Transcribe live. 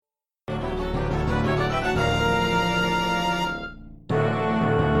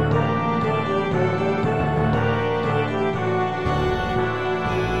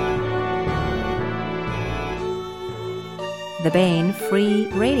the Baen Free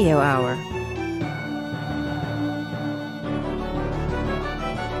Radio Hour.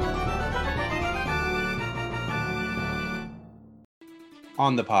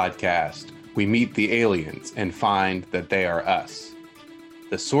 On the podcast, we meet the aliens and find that they are us.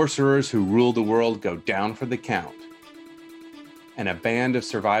 The sorcerers who rule the world go down for the count. And a band of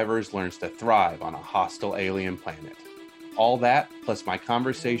survivors learns to thrive on a hostile alien planet. All that, plus my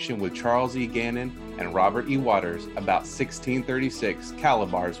conversation with Charles E. Gannon and Robert E. Waters about 1636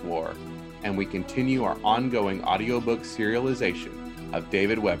 Calabar's War. And we continue our ongoing audiobook serialization of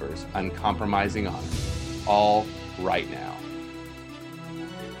David Weber's Uncompromising Honor. All right now.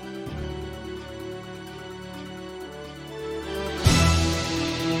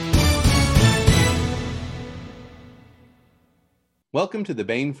 Welcome to the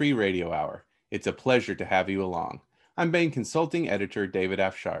Baen Free Radio Hour. It's a pleasure to have you along. I'm Baen Consulting Editor David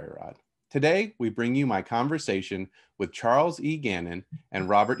Afsharirad. Today, we bring you my conversation with Charles E. Gannon and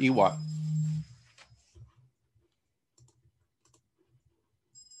Robert E. Waters.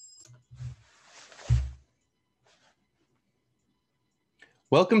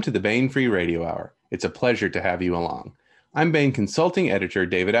 Welcome to the Baen Free Radio Hour. It's a pleasure to have you along. I'm Baen Consulting Editor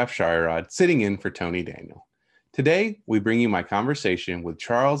David Afsharirad, sitting in for Tony Daniel. Today, we bring you my conversation with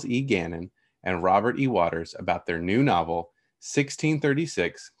Charles E. Gannon and Robert E. Waters about their new novel,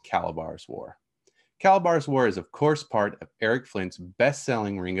 1636 Calabar's War. Calabar's War is, of course, part of Eric Flint's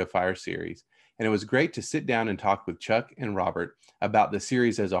best-selling Ring of Fire series, and it was great to sit down and talk with Chuck and Robert about the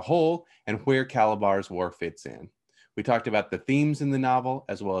series as a whole and where Calabar's War fits in. We talked about the themes in the novel,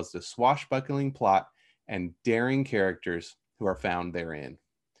 as well as the swashbuckling plot and daring characters who are found therein.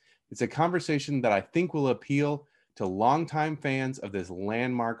 It's a conversation that I think will appeal to longtime fans of this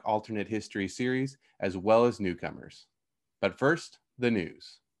landmark alternate history series, as well as newcomers. But first, the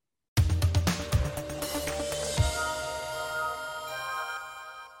news.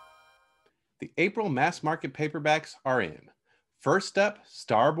 The April mass market paperbacks are in. First up,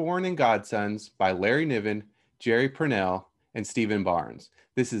 Starborn and Godsons by Larry Niven, Jerry Purnell, and Stephen Barnes.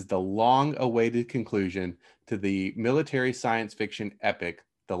 This is the long-awaited conclusion to the military science fiction epic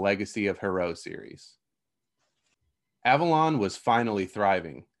The Legacy of Hero series. Avalon was finally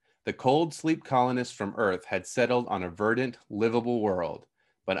thriving. The cold sleep colonists from Earth had settled on a verdant, livable world,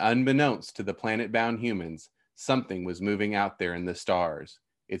 but unbeknownst to the planet-bound humans, something was moving out there in the stars.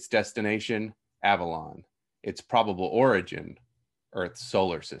 Its destination, Avalon. Its probable origin, Earth's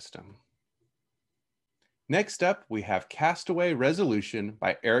solar system. Next up, we have Castaway Resolution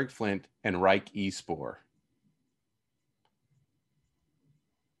by Eric Flint and Reich E. Spoor.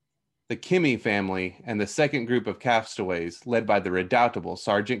 The Kimmy family and the second group of castaways, led by the redoubtable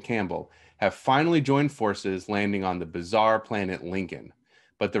Sergeant Campbell, have finally joined forces, landing on the bizarre planet Lincoln.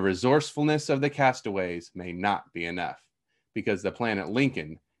 But the resourcefulness of the castaways may not be enough, because the planet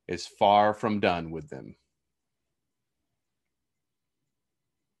Lincoln is far from done with them.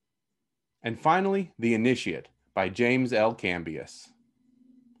 And finally, The Initiate by James L. Cambius.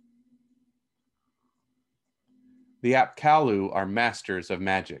 The Apkallu are masters of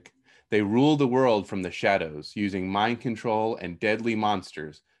magic. They rule the world from the shadows, using mind control and deadly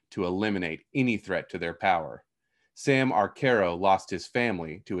monsters to eliminate any threat to their power. Sam Arcaro lost his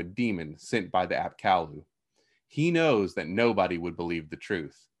family to a demon sent by the Apkallu. He knows that nobody would believe the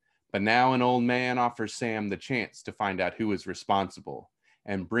truth, but now an old man offers Sam the chance to find out who is responsible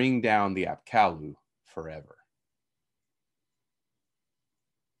and bring down the Apkallu forever.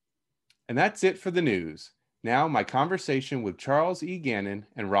 And that's it for the news. Now, my conversation with Charles E. Gannon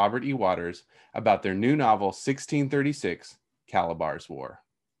and Robert E. Waters about their new novel, 1636, Calabar's War.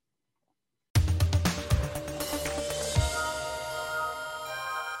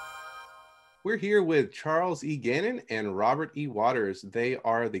 We're here with Charles E. Gannon and Robert E. Waters. They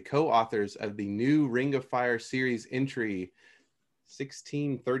are the co-authors of the new Ring of Fire series entry,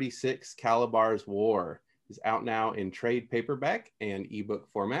 1636, Calabar's War. Is out now in trade paperback and ebook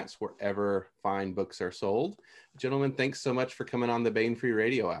formats wherever fine books are sold. Gentlemen, thanks so much for coming on the Baen Free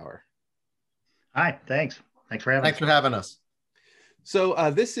Radio Hour. Hi, thanks. Thanks for having us. Thanks for having us.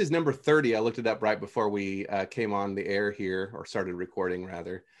 So this is number 30. I looked it up right before we came on the air here, or started recording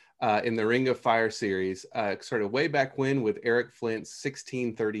rather, in the Ring of Fire series. Sort of way back when with Eric Flint's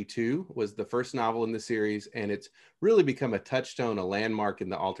 1632 was the first novel in the series, and it's really become a touchstone, a landmark in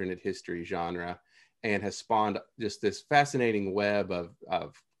the alternate history genre, and has spawned just this fascinating web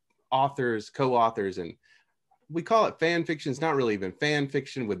of authors, co-authors, and we call it fan fiction. It's not really even fan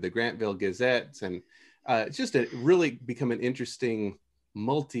fiction with the Grantville Gazettes, and it's just really become an interesting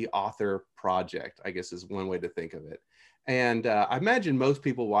multi-author project, I guess is one way to think of it. And I imagine most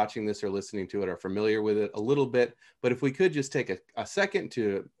people watching this or listening to it are familiar with it a little bit. But if we could just take a second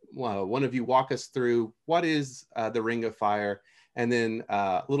to one of you walk us through what is the Ring of Fire, and then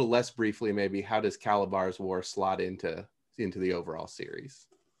a little less briefly, maybe how does Calabar's War slot into the overall series?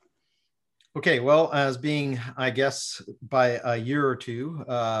 Okay, well, as being, I guess, by a year or two,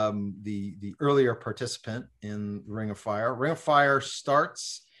 the earlier participant in Ring of Fire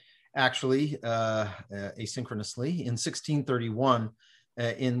starts actually asynchronously in 1631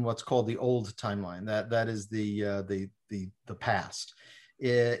 in what's called the old timeline. That is the past.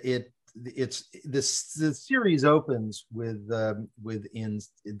 The series opens with in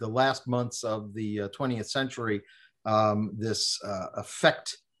the last months of the 20th century this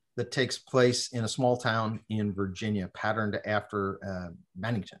effect that takes place in a small town in Virginia, patterned after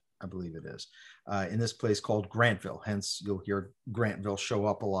Mannington, I believe it is, in this place called Grantville. Hence, you'll hear Grantville show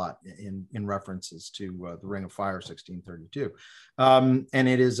up a lot in references to the Ring of Fire, 1632. And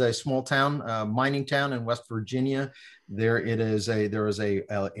it is a small town, mining town in West Virginia. There is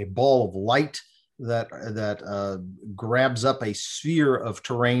a ball of light that grabs up a sphere of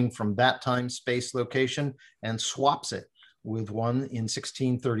terrain from that time, space, location, and swaps it with one in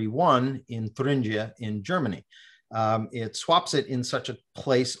 1631 in Thuringia in Germany. It swaps it in such a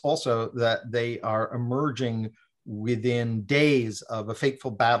place also that they are emerging within days of a fateful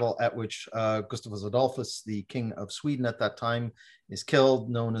battle at which Gustavus Adolphus, the king of Sweden at that time, is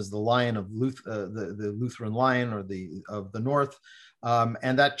killed, known as the Lion of the Lutheran Lion, or of the North,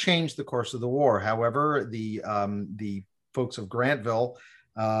 and that changed the course of the war. However, the folks of Grantville,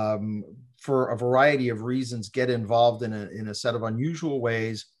 for a variety of reasons, get involved in a set of unusual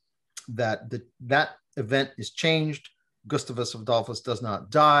ways that event is changed. Gustavus Adolphus does not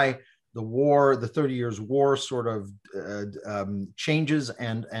die. The war, the 30 Years' War, sort of changes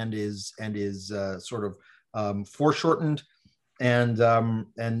and is sort of foreshortened, and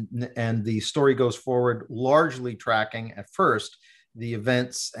the story goes forward, largely tracking at first the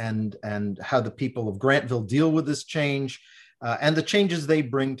events and how the people of Grantville deal with this change. And the changes they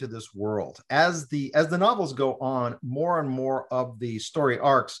bring to this world. As the novels go on, more and more of the story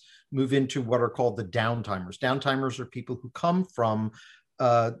arcs move into what are called the downtimers. Downtimers are people who come from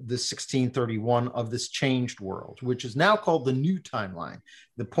the 1631 of this changed world, which is now called the new timeline,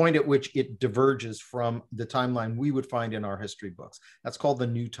 the point at which it diverges from the timeline we would find in our history books. That's called the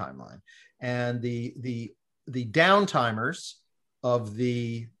new timeline. And the downtimers of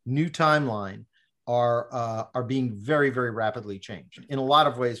the new timeline are being very, very rapidly changed. In a lot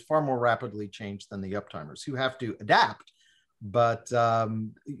of ways, far more rapidly changed than the uptimers, who have to adapt. But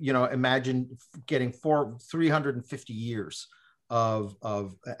imagine getting 350 years of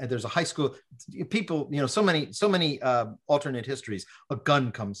and there's a high school, people, so many alternate histories. A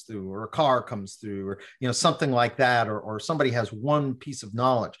gun comes through, or a car comes through, or something like that, or somebody has one piece of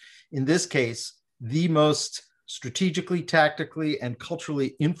knowledge. In this case, the most strategically, tactically, and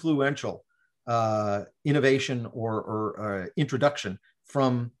culturally influential innovation or introduction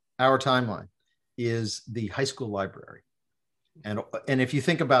from our timeline is the high school library. And if you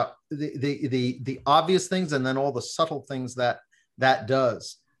think about the obvious things, and then all the subtle things that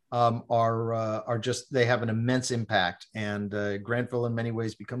does, are just, they have an immense impact. And Grantville in many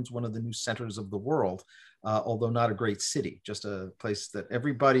ways becomes one of the new centers of the world, although not a great city, just a place that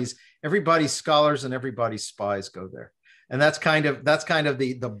everybody's scholars and everybody's spies go there. And that's kind of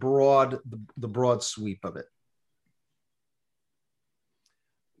the broad sweep of it.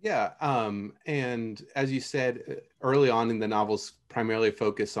 Yeah, and as you said, early on in the novels, primarily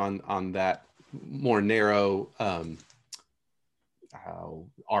focus on that more narrow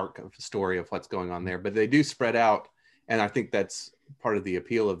arc of the story of what's going on there, but they do spread out, and I think that's part of the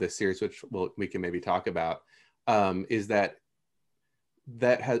appeal of this series, which we can maybe talk about, is that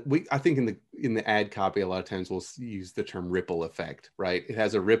I think in the ad copy, a lot of times we'll use the term ripple effect, right? It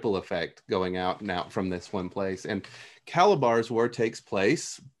has a ripple effect going out and out from this one place. And Calabar's War takes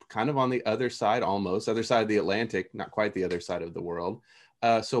place kind of on the other side, almost other side of the Atlantic, not quite the other side of the world.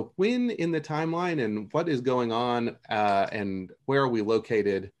 So when in the timeline, and what is going on, and where are we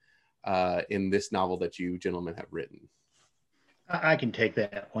located in this novel that you gentlemen have written? I can take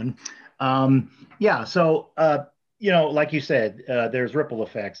that one. So like you said, there's ripple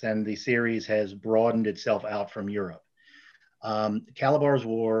effects, and the series has broadened itself out from Europe. Calabar's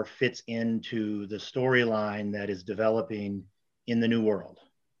War fits into the storyline that is developing in the New World.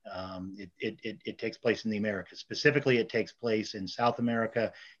 It takes place in the Americas. Specifically, it takes place in South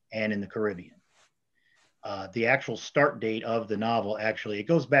America and in the Caribbean. The actual start date of the novel, actually, it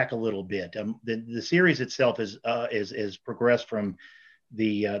goes back a little bit. The series itself is progressed from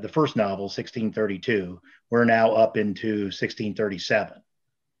the first novel, 1632, we're now up into 1637.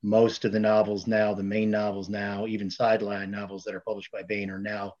 Most of the novels now, the main novels now, even sideline novels that are published by Baen are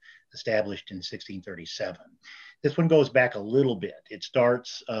now established in 1637. This one goes back a little bit. It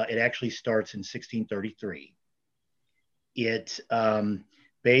actually starts in 1633. It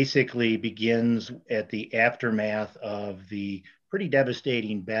basically begins at the aftermath of the pretty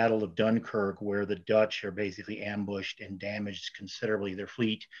devastating Battle of Dunkirk, where the Dutch are basically ambushed and damaged considerably their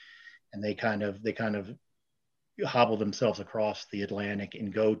fleet, and they kind of hobble themselves across the Atlantic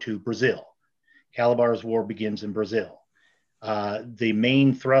and go to Brazil. Calabar's War begins in Brazil. The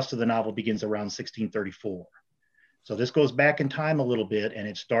main thrust of the novel begins around 1634. So this goes back in time a little bit, and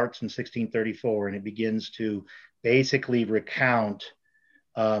it starts in 1634, and it begins to basically recount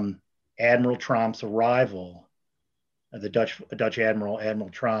Admiral Tromp's arrival, the Dutch Admiral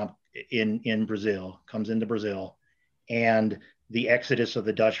Tromp in Brazil, comes into Brazil, and the exodus of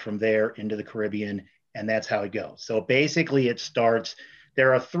the Dutch from there into the Caribbean, and that's how it goes. So basically it starts,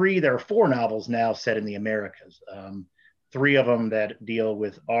 there are 4 novels now set in the Americas. 3 of them that deal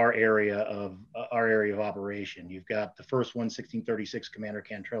with our area of operation. You've got the first one, 1636, Commander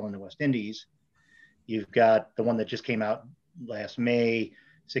Cantrell in the West Indies. You've got the one that just came out last May,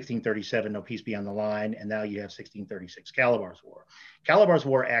 1637, No Peace Beyond the Line, and now you have 1636, Calabar's War. Calabar's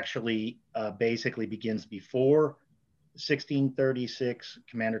War actually basically begins before 1636,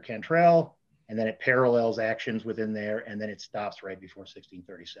 Commander Cantrell, and then it parallels actions within there, and then it stops right before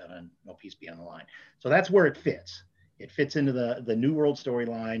 1637, No Peace Beyond the Line. So that's where it fits. It fits into the New World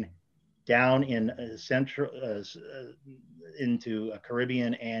storyline, down in into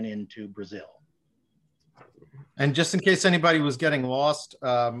Caribbean and into Brazil. And just in case anybody was getting lost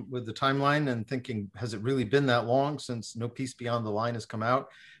with the timeline and thinking, has it really been that long since No Peace Beyond the Line has come out?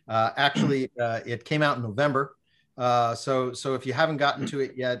 Actually, it came out in November. So if you haven't gotten to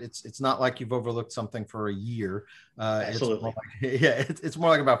it yet, it's not like you've overlooked something for a year. Absolutely. It's more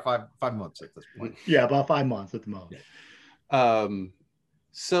like about five months at this point. Yeah, about 5 months at the most. Yeah.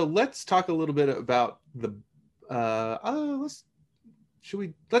 So let's talk a little bit about the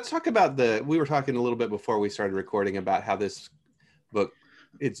let's talk about we were talking a little bit before we started recording about how this book,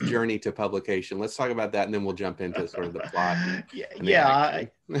 its journey to publication. Let's talk about that, and then we'll jump into sort of the plot.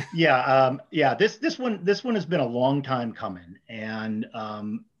 This one has been a long time coming, and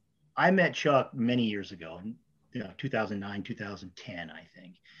I met Chuck many years ago, 2009, 2010, I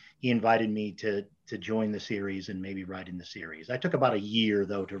think. He invited me to join the series and maybe write in the series. I took about a year,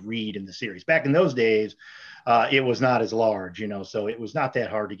 though, to read in the series. Back in those days, it was not as large, so it was not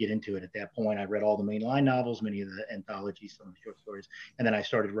that hard to get into it at that point. I read all the mainline novels, many of the anthologies, some of the short stories, and then I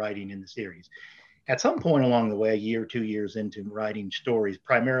started writing in the series. At some point along the way, a year, 2 years into writing stories,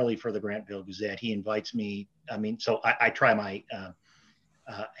 primarily for the Grantville Gazette, he invites me. So I try my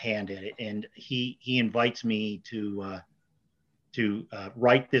hand at it, and he invites me to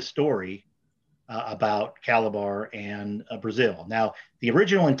write this story about Calabar and Brazil. Now, the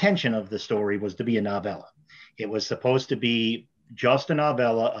original intention of the story was to be a novella. It was supposed to be just a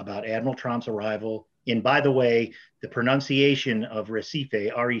novella about Admiral Tromp's arrival. And by the way, the pronunciation of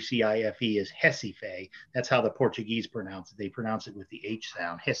Recife, R-E-C-I-F-E, is Recife. That's how the Portuguese pronounce it. They pronounce it with the H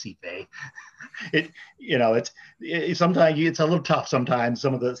sound, Recife. Sometimes it's a little tough. Sometimes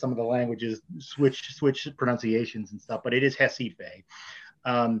some of the languages switch pronunciations and stuff, but it is Recife.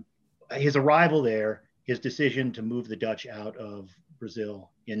 His arrival there, his decision to move the Dutch out of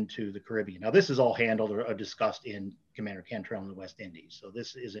Brazil into the Caribbean. Now, this is all handled or discussed in Commander Cantrell in the West Indies. So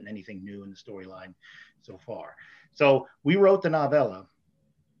this isn't anything new in the storyline so far. So we wrote the novella,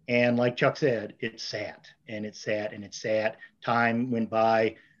 and like Chuck said, it sat and it sat and it sat. Time went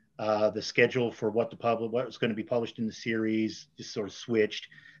by. The schedule for what was going to be published in the series just sort of switched.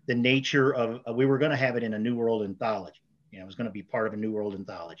 The nature of we were going to have it in a New World anthology. It was going to be part of a New World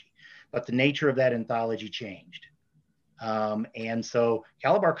anthology, but the nature of that anthology changed. And so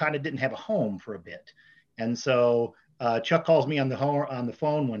Calabar kind of didn't have a home for a bit. And so Chuck calls me on the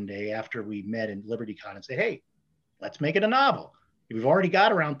phone one day after we met in LibertyCon and said, hey, let's make it a novel. We've already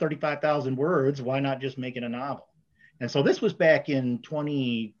got around 35,000 words. Why not just make it a novel? And so this was back in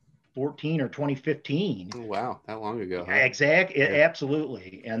 2014 or 2015. Oh, wow. That long ago. Huh? Exactly. Yeah.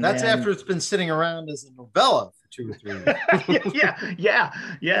 Absolutely. And that's after it's been sitting around as a novella for 2 or 3 years.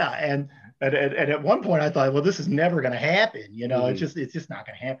 Yeah. And at one point I thought, well, this is never going to happen. It's just not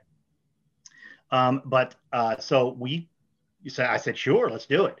going to happen. So I said, sure, let's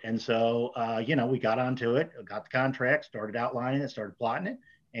do it. And so, we got onto it, got the contract, started outlining it, started plotting it.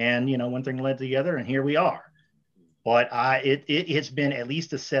 And, one thing led to the other, and here we are. But it's been at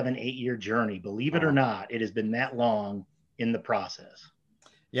least a 7-8 year journey. Believe it or not, it has been that long in the process.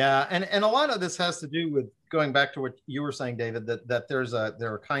 Yeah, and a lot of this has to do with going back to what you were saying, David, that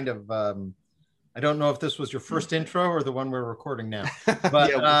there are kind of I don't know if this was your first intro or the one we're recording now,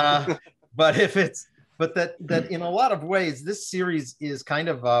 but Yeah. but if it's but that in a lot of ways this series is kind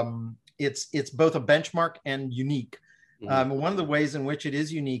of it's both a benchmark and unique. One of the ways in which it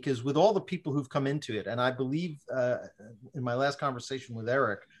is unique is with all the people who've come into it, and I believe in my last conversation with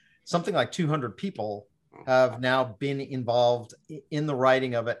Eric, something like 200 people have now been involved in the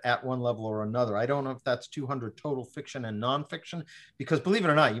writing of it at one level or another. I don't know if that's 200 total fiction and nonfiction, because believe it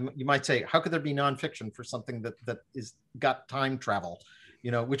or not, you might say, how could there be nonfiction for something that is got time travel?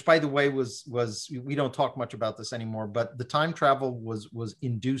 Which by the way was we don't talk much about this anymore, but the time travel was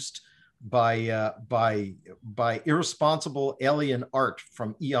induced by irresponsible alien art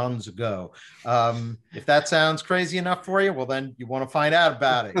from eons ago. If that sounds crazy enough for you, well, then you want to find out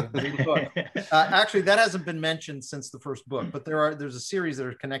about it. Read the book. Actually, that hasn't been mentioned since the first book, but there's a series that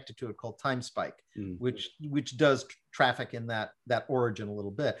are connected to it called Time Spike, which does traffic in that origin a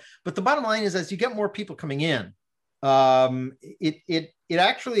little bit. But the bottom line is, as you get more people coming in, it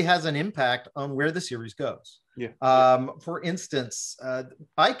actually has an impact on where the series goes. For instance,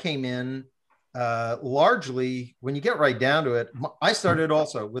 I came in largely, when you get right down to it, I started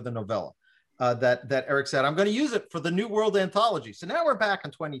also with a novella that Eric said, I'm going to use it for the New World anthology. So now we're back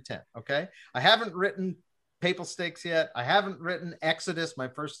in 2010. Okay. I haven't written Papal Stakes yet. I haven't written Exodus, my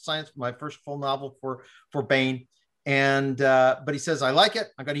first full novel for Baen. But he says, I like it.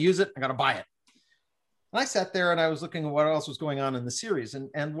 I'm going to use it. I'm going to buy it. And I sat there and I was looking at what else was going on in the series.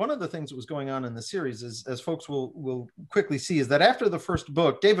 And one of the things that was going on in the series is, as folks will quickly see, is that after the first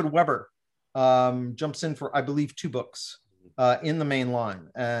book, David Weber jumps in for, I believe, 2 books in the main line.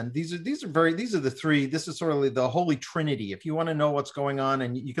 And these are the 3. This is sort of the holy trinity. If you want to know what's going on,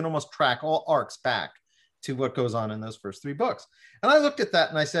 and you can almost track all arcs back to what goes on in those first 3 books. And I looked at that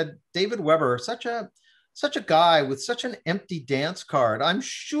and I said, David Weber, such a guy with such an empty dance card. I'm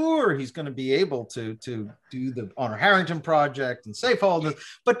sure he's going to be able to do the Honor Harrington project and Safehold,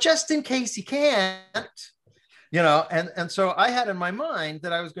 but just in case he can't, and so I had in my mind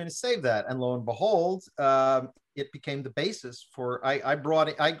that I was going to save that. And lo and behold, it became the basis for,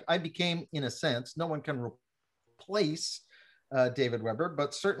 I became, in a sense, no one can replace David Weber,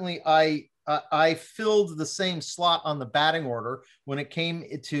 but certainly I filled the same slot on the batting order when it came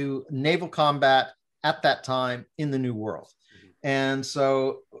to naval combat at that time in the New World. And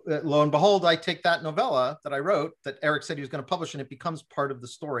so lo and behold, I take that novella that I wrote that Eric said he was going to publish, and it becomes part of the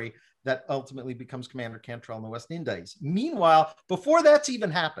story that ultimately becomes Commander Cantrell in the West Indies. Meanwhile, before that's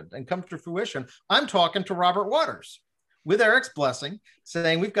even happened and come to fruition, I'm talking to Robert Waters with Eric's blessing,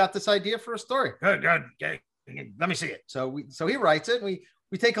 saying, we've got this idea for a story. Good. Let me see it. So he writes it. We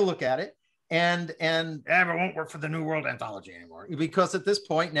take a look at it. And it won't work for the New World anthology anymore, because at this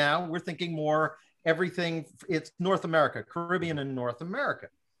point now we're thinking more everything, it's North America, Caribbean and North America.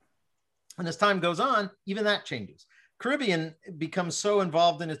 And as time goes on, even that changes. Caribbean becomes so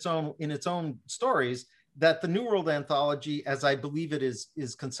involved in its own stories that the New World anthology, as I believe it is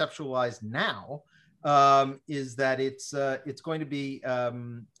conceptualized now, is that it's going to be,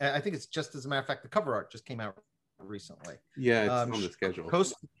 I think it's just, as a matter of fact, the cover art just came out recently. Yeah, it's on the schedule.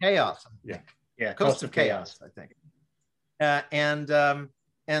 Coast of Chaos. Yeah, Coast of Chaos, I think.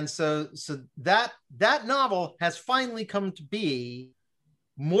 And so that novel has finally come to be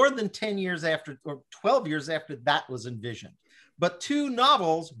more than 10 years after, or 12 years after that was envisioned. But 2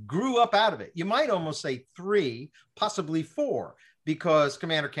 novels grew up out of it. You might almost say 3, possibly 4, because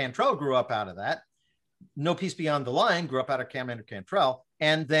Commander Cantrell grew up out of that. No Peace Beyond the Line grew up out of Commander Cantrell.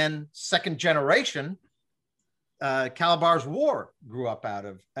 And then second generation, Calabar's War grew up out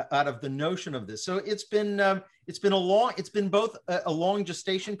of the notion of this. So it's been both a long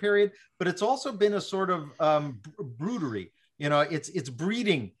gestation period, but it's also been a sort of broodery. It's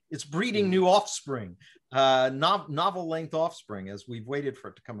breeding new offspring, novel length offspring, as we've waited for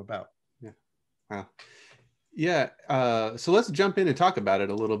it to come about. Yeah. Wow. Yeah. So let's jump in and talk about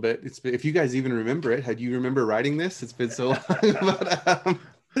it a little bit. If you guys even remember it, you remember writing this? It's been so long.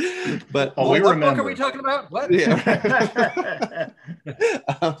 But what book are we talking about? What? Yeah.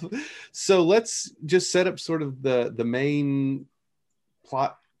 So let's just set up sort of the main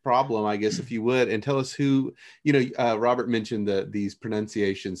plot problem, I guess, if you would, and tell us who, Robert mentioned these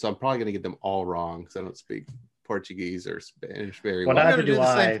pronunciations, so I'm probably going to get them all wrong because I don't speak Portuguese or Spanish very well. I'm going to do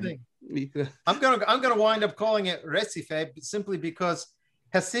the same thing. I'm going to wind up calling it Recife simply because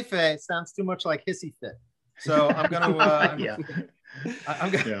Recife sounds too much like Hissy Fit. So I'm going to I'm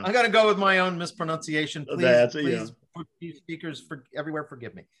going to go with my own mispronunciation. Portuguese speakers everywhere,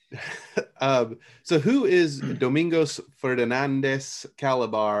 forgive me. So who is Domingos Fernandez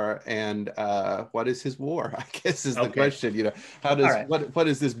Calabar, and what is his war? I guess is the question. You know, how does what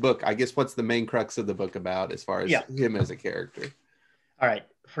is this book? I guess what's the main crux of the book about as far as him as a character? All right,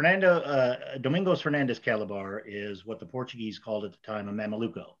 Domingos Fernandez Calabar is what the Portuguese called at the time a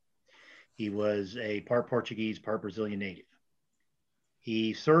Mameluco. He was a part Portuguese, part Brazilian native.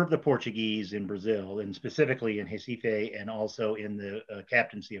 He served the Portuguese in Brazil, and specifically in Recife, and also in the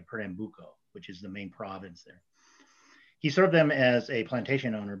captaincy of Pernambuco, which is the main province there. He served them as a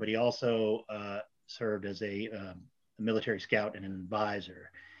plantation owner, but he also served as a military scout and an advisor.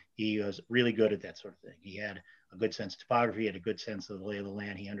 He was really good at that sort of thing. He had a good sense of topography, had a good sense of the lay of the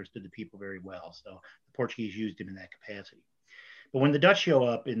land. He understood the people very well. So the Portuguese used him in that capacity. But when the Dutch show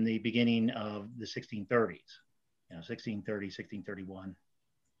up in the beginning of the 1630s, 1630, 1631,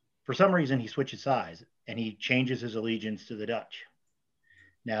 for some reason he switches sides and he changes his allegiance to the Dutch.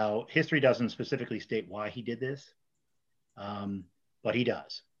 Now, history doesn't specifically state why he did this, but he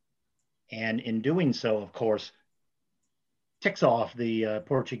does. And in doing so, of course, ticks off the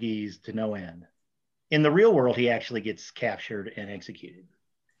Portuguese to no end. In the real world, he actually gets captured and executed,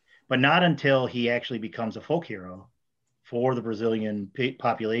 but not until he actually becomes a folk hero for the Brazilian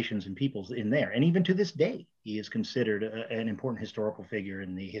populations and peoples in there. And even to this day, he is considered an important historical figure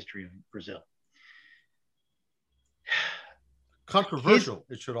in the history of Brazil. Controversial,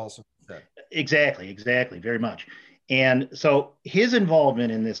 it should also be said. Exactly, very much. And so his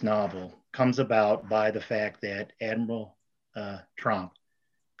involvement in this novel comes about by the fact that Admiral Tromp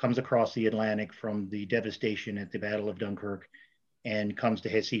comes across the Atlantic from the devastation at the Battle of Dunkirk and comes to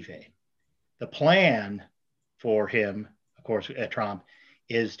Recife. The plan for him, of course, at Tromp,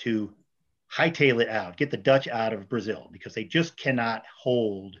 is to hightail it out, get the Dutch out of Brazil, because they just cannot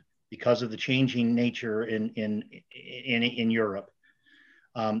hold, because of the changing nature in Europe.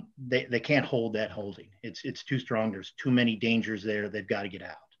 They can't hold that holding. It's too strong. There's too many dangers there. They've got to get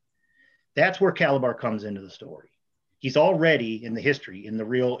out. That's where Calabar comes into the story. He's already in the history, in the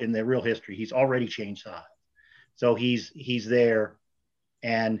real history, he's already changed sides. So he's there.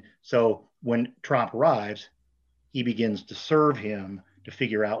 And so when Tromp arrives, he begins to serve him to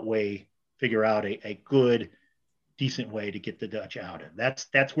figure out a good, decent way to get the Dutch out of.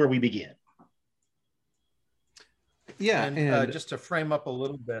 That's where we begin. Yeah, and just to frame up a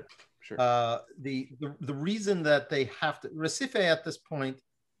little bit, sure. The reason that they have to Recife at this point,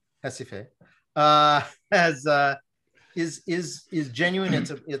 is genuine.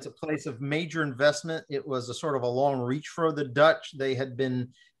 It's a place of major investment. It was a sort of a long reach for the Dutch. They had been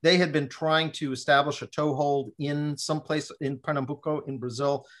trying to establish a toehold in some place in Pernambuco in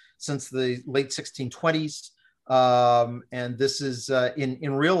Brazil since the late 1620s. And this is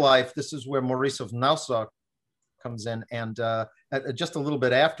in real life, this is where Maurice of Nassau comes in, and just a little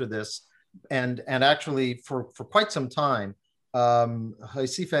bit after this, and actually for quite some time,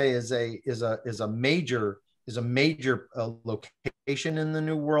 Recife is a major location in the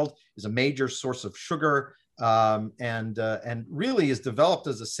New World, is a major source of sugar, and really is developed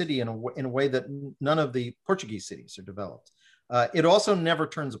as a city in a way that none of the Portuguese cities are developed. It also never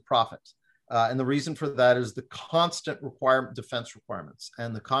turns a profit. And the reason for that is the constant defense requirements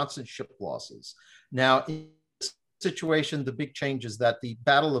and the constant ship losses. Now, in this situation, the big change is that the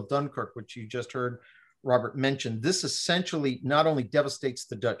Battle of Dunkirk, which you just heard Robert mention, this essentially not only devastates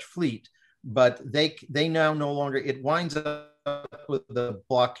the Dutch fleet, but they now no longer, it winds up with the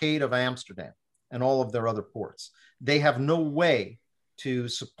blockade of Amsterdam and all of their other ports. They have no way to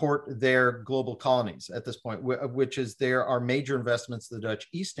support their global colonies at this point, which is there are major investments. The Dutch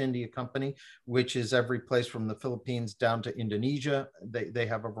East India Company, which is every place from the Philippines down to Indonesia. They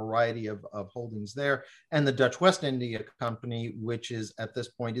have a variety of holdings there. And the Dutch West India Company, which is at this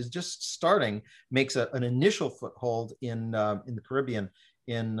point is just starting, makes an initial foothold in the Caribbean,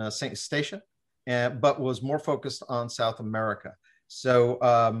 in Saint Eustatia, but was more focused on South America. So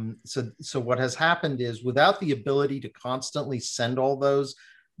what has happened is, without the ability to constantly send all those,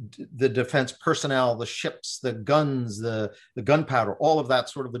 the defense personnel, the ships, the guns, the gunpowder, all of that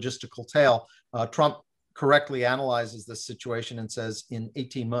sort of logistical tail, Trump correctly analyzes this situation and says, in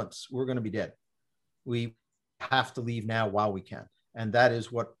 18 months, we're going to be dead. We have to leave now while we can. And that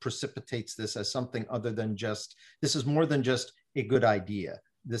is what precipitates this as something other than just, this is more than just a good idea.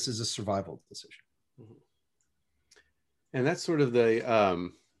 This is a survival decision. Mm-hmm. And that's sort of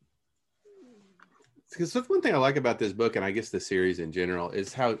the, because that's one thing I like about this book, and I guess the series in general,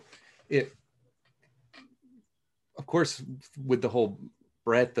 is how it, of course, with the whole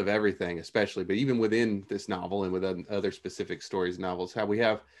breadth of everything, especially, but even within this novel and within other specific stories, novels, how we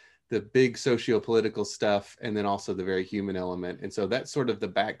have big socio-political stuff, and then also the very human element. And so that's sort of the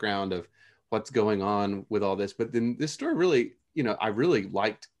background of what's going on with all this. But then this story really, I really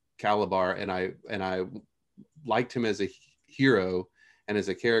liked Calabar, and I liked him as a hero and as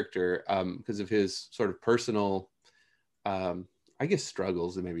a character because of his sort of personal, I guess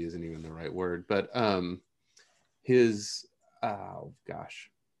struggles, and maybe isn't even the right word, but his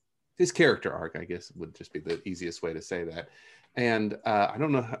character arc, I guess, would just be the easiest way to say that. And I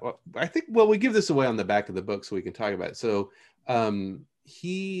don't know how, I think, well, we give this away on the back of the book so we can talk about it. So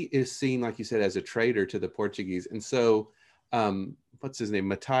he is seen, like you said, as a traitor to the Portuguese. And so what's his name?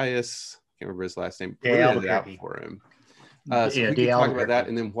 Matthias, I can't remember his last name. Put it out for him. So we can talk about that,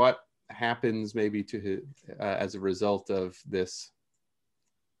 and then what happens maybe to his, as a result of this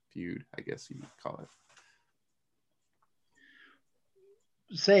feud, I guess you call it.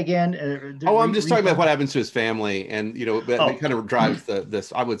 Say again. I'm just talking about what happens to his family, and that kind of drives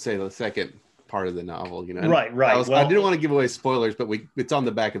this. I would say the second part of the novel. Right. I didn't want to give away spoilers, but it's on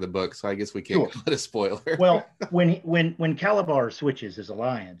the back of the book, so I guess we can't call it a spoiler. Well, when Calabar switches his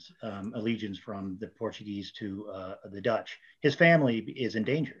allegiance from the Portuguese to the Dutch, his family is in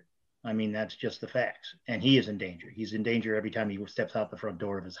danger. I mean, that's just the facts, and he is in danger. He's in danger every time he steps out the front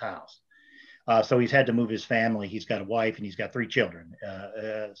door of his house. So he's had to move his family. He's got a wife, and he's got 3 children.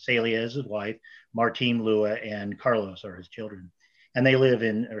 Celia is his wife, Martine, Lua, and Carlos are his children. And they live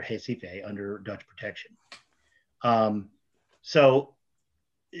in Recife under Dutch protection. So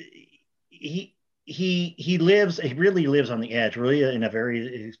he really lives on the edge, really in a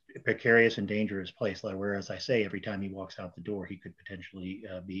very precarious and dangerous place, where, as I say, every time he walks out the door, he could potentially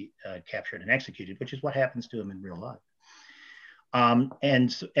be captured and executed, which is what happens to him in real life.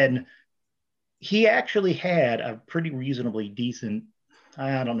 And he actually had a pretty reasonably decent,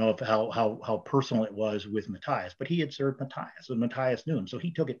 I don't know how personal it was with Matthias, but he had served Matthias, and Matthias knew him, so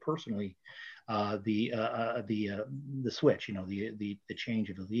he took it personally. The switch, the change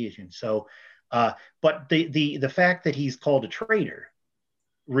of allegiance. So, but the fact that he's called a traitor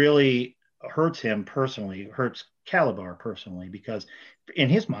really hurts him personally, hurts Calabar personally, because in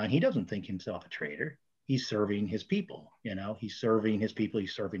his mind he doesn't think himself a traitor. He's serving his people. He's serving his people.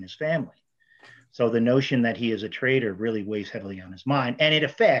 He's serving his family. So the notion that he is a traitor really weighs heavily on his mind, and it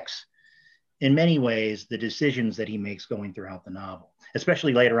affects, in many ways, the decisions that he makes going throughout the novel,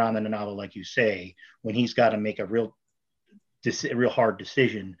 especially later on in the novel, like you say, when he's got to make a real hard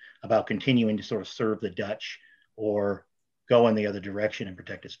decision about continuing to sort of serve the Dutch or go in the other direction and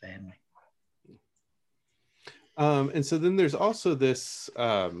protect his family. And so then there's also this,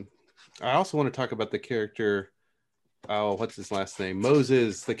 I also want to talk about the character, what's his last name?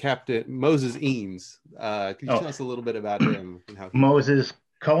 Moses, the captain, Moses Eames. Can you tell us a little bit about him? And how Moses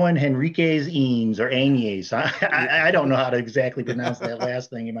Cohen Henriquez Eames, or Agnes. I don't know how to exactly pronounce that last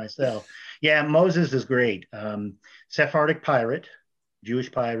thing myself. Yeah, Moses is great. Sephardic pirate,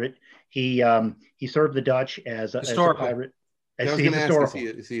 Jewish pirate. He served the Dutch as a pirate. He's historical.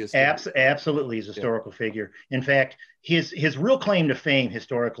 Absolutely, he's a historical figure. In fact, his real claim to fame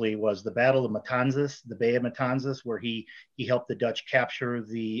historically was the Battle of Matanzas, the Bay of Matanzas, where he helped the Dutch capture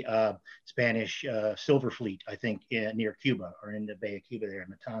the Spanish silver fleet, I think, near Cuba, or in the Bay of Cuba there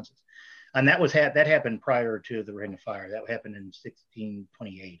in Matanzas. And that happened prior to the Ring of Fire. That happened in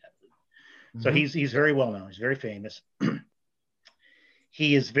 1628, I believe. So he's very well known. He's very famous.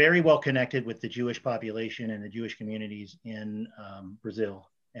 He is very well connected with the Jewish population and the Jewish communities in Brazil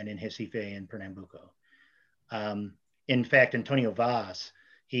and in Recife and Pernambuco. In fact, Antonio Vaz,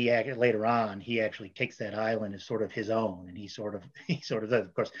 later on, he actually takes that island as sort of his own, and he sort of does.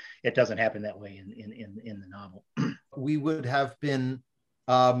 Of course, it doesn't happen that way in the novel. We would have had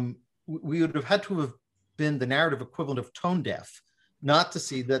to have been the narrative equivalent of tone deaf, not to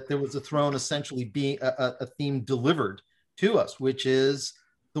see that there was a throne essentially being a theme delivered to us, which is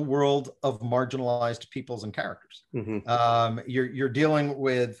the world of marginalized peoples and characters. You're dealing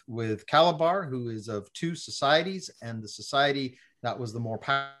with Calabar, who is of 2 societies, and the society that was the more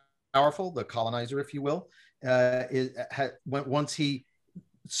powerful, the colonizer, if you will, once he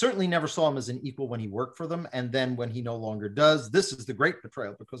certainly never saw him as an equal when he worked for them, and then when he no longer does, this is the great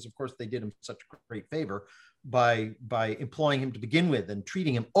betrayal, because of course they did him such a great favor by employing him to begin with and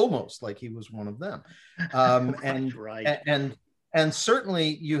treating him almost like he was one of them. And certainly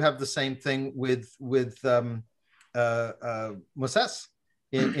you have the same thing with Moses,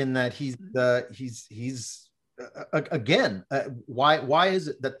 in that he's again, why is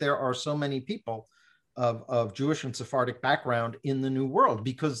it that there are so many people of Jewish and Sephardic background in the New World?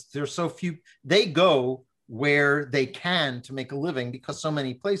 Because there's so few. They go where they can to make a living, because so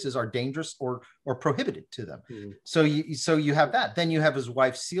many places are dangerous or prohibited to them. Mm. So you have that. Then you have his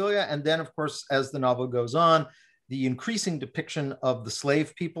wife Celia, and then of course, as the novel goes on, the increasing depiction of the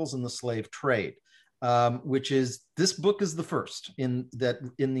slave peoples and the slave trade, which is, this book is the first in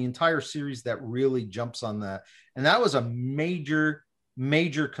the entire series that really jumps on that, and that was a major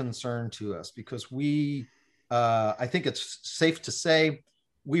concern to us, because we, I think it's safe to say,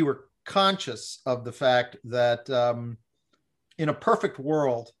 we were conscious of the fact that in a perfect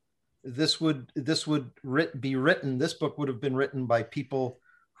world, this book would have been written by people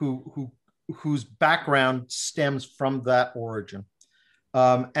whose background stems from that origin.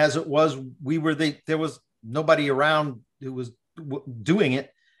 As it was, there was nobody around who was doing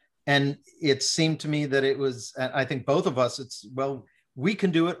it, and it seemed to me that it was, and I think both of us, it's, well, we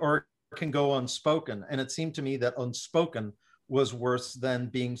can do it or it can go unspoken, and it seemed to me that unspoken was worse than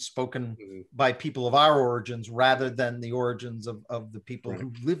being spoken by people of our origins, rather than the origins of the people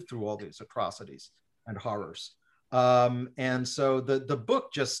who lived through all these atrocities and horrors. And so the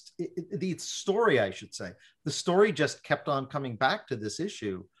book just, the story, I should say, the story just kept on coming back to this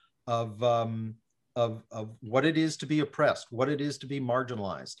issue of what it is to be oppressed, what it is to be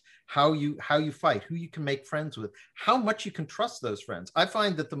marginalized, how you fight, who you can make friends with, how much you can trust those friends. I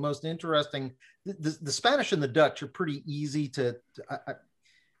find that the most interesting, the Spanish and the Dutch are pretty easy to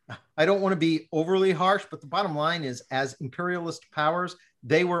I don't want to be overly harsh, but the bottom line is, as imperialist powers,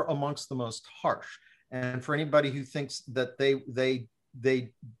 they were amongst the most harsh. And for anybody who thinks that they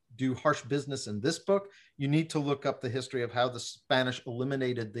do harsh business in this book, you need to look up the history of how the Spanish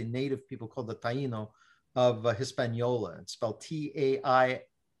eliminated the native people called the Taino of Hispaniola. It's spelled Taino.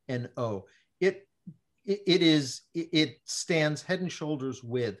 It stands head and shoulders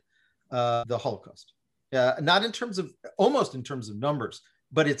with the Holocaust. Not in terms of, almost in terms of numbers,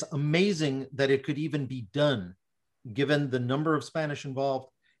 but it's amazing that it could even be done, given the number of Spanish involved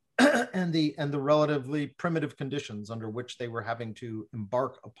and the relatively primitive conditions under which they were having to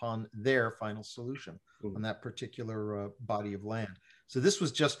embark upon their final solution on that particular body of land. So this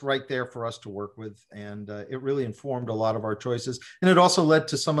was just right there for us to work with, and it really informed a lot of our choices. And it also led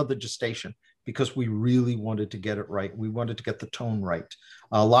to some of the gestation, because we really wanted to get it right. We wanted to get the tone right.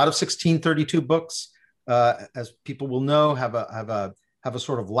 A lot of 1632 books, as people will know, have a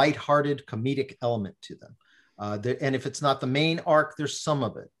sort of lighthearted comedic element to them. And if it's not the main arc, there's some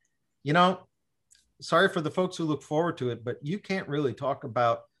of it. You know, sorry for the folks who look forward to it, but you can't really talk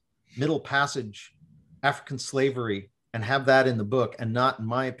about Middle Passage, African slavery, and have that in the book and not, in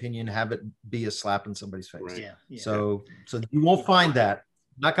my opinion, have it be a slap in somebody's face. Right. Yeah. So you won't find that.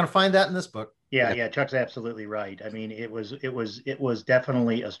 Not going to find that in this book. Yeah. Chuck's absolutely right. I mean, it was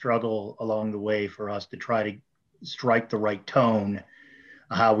definitely a struggle along the way for us to try to strike the right tone,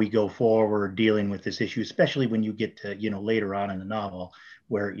 how we go forward dealing with this issue, especially when you get to, later on in the novel,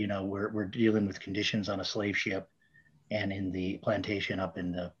 where, we're dealing with conditions on a slave ship and in the plantation up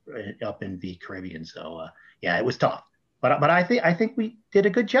in the Caribbean. So it was tough, but I think we did a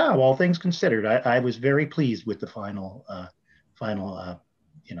good job, all things considered. I was very pleased with the final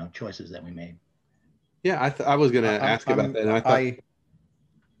choices that we made. Yeah, I was going to ask about that. And I thought,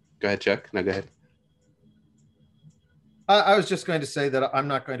 go ahead, Chuck. No, go ahead. I was just going to say that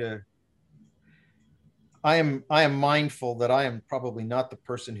I am mindful that I am probably not the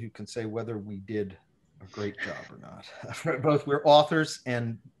person who can say whether we did a great job or not. Both we're authors,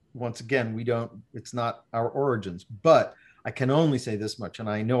 and once again, it's not our origins, but I can only say this much. And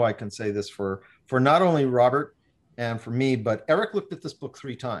I know I can say this for not only Robert and for me, but Eric looked at this book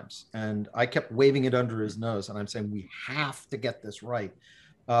 3 times and I kept waving it under his nose. And I'm saying, we have to get this right.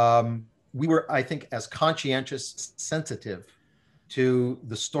 We were, I think, as conscientious, sensitive to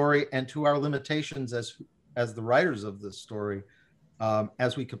the story and to our limitations as the writers of the story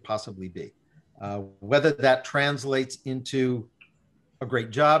as we could possibly be. Whether that translates into a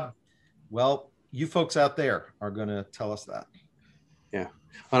great job, well, you folks out there are going to tell us that. Yeah.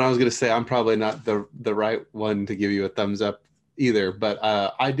 And I was going to say, I'm probably not the right one to give you a thumbs up either, but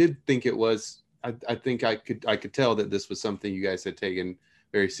I did think it was, I think I could tell that this was something you guys had taken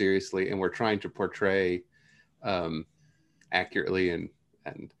very seriously and we're trying to portray accurately.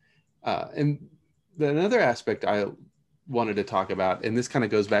 And another aspect I wanted to talk about, and this kind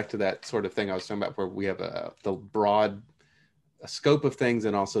of goes back to that sort of thing I was talking about, where we have the broad scope of things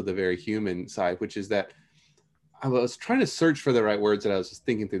and also the very human side, which is that I was trying to search for the right words and I was just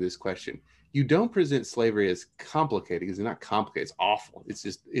thinking through this question. You don't present slavery as complicated, because it's not complicated, it's awful.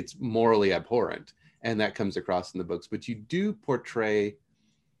 It's morally abhorrent. And that comes across in the books, but you do portray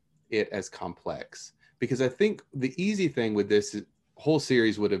it as complex, because I think the easy thing with this whole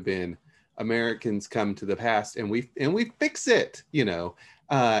series would have been Americans come to the past and we fix it,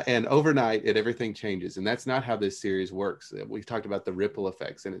 and overnight everything changes. And that's not how this series works. We've talked about the ripple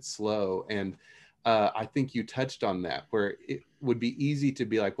effects, and it's slow. And I think you touched on that, where it would be easy to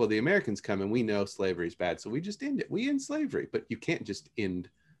be like, well, the Americans come and we know slavery is bad, so we just end it. We end slavery, but you can't just end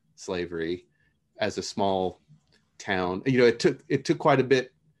slavery as a small town. It took quite a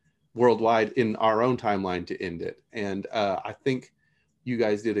bit worldwide in our own timeline to end it. And I think you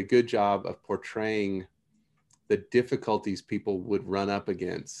guys did a good job of portraying the difficulties people would run up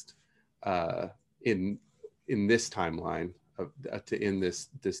against in this timeline to end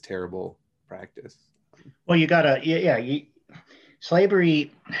this terrible practice. Well, you gotta,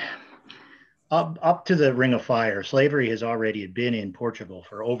 slavery up to the Ring of Fire. Slavery has already been in Portugal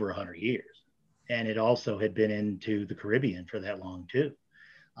for over 100 years, and it also had been into the Caribbean for that long too.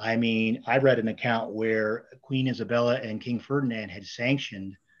 I mean, I read an account where Queen Isabella and King Ferdinand had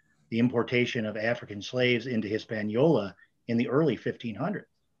sanctioned the importation of African slaves into Hispaniola in the early 1500s.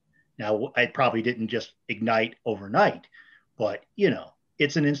 Now, it probably didn't just ignite overnight, but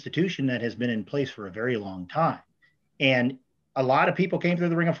it's an institution that has been in place for a very long time. And a lot of people came through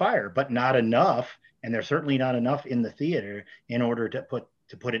the Ring of Fire, but not enough, and there's certainly not enough in the theater in order to put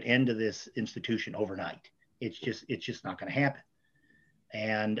an end to this institution overnight. It's just not going to happen.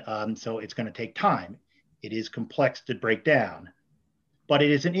 And so it's going to take time. It is complex to break down, but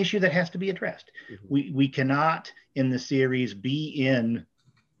it is an issue that has to be addressed. Mm-hmm. We cannot, in the series, be in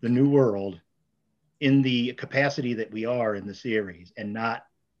the New World in the capacity that we are in the series and not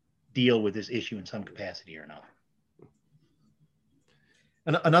deal with this issue in some capacity or another.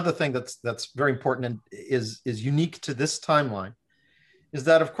 And another thing that's very important and is unique to this timeline is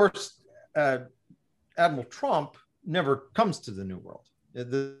that, of course, Admiral Trump never comes to the New World.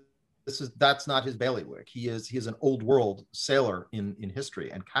 That's not his bailiwick. He is an old world sailor in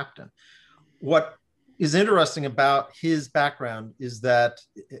history and captain. What is interesting about his background is that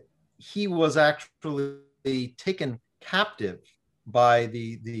he was actually taken captive by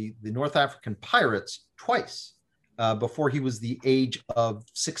the North African pirates twice before he was the age of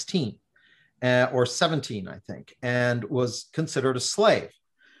 16 or 17, I think, and was considered a slave.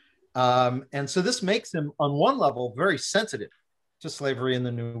 And so this makes him, on one level, very sensitive to slavery in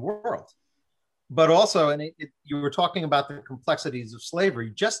the New World. But also, and you were talking about the complexities of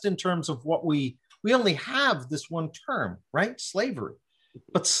slavery, just in terms of what we only have this one term, right? Slavery.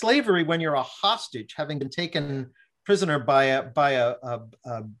 But slavery, when you're a hostage, having been taken prisoner by a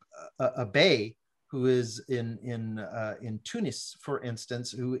bey who is in Tunis, for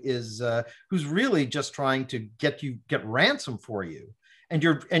instance, who's really just trying to get ransom for you, and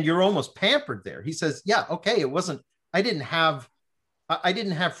you're almost pampered there. He says, "Yeah, okay, it wasn't. I didn't have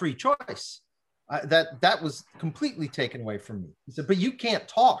free choice. That was completely taken away from me." He said, "But you can't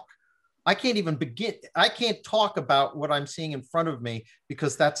talk. I can't even begin. I can't talk about what I'm seeing in front of me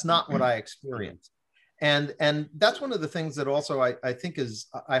because that's not what I experienced." And that's one of the things that also I think is,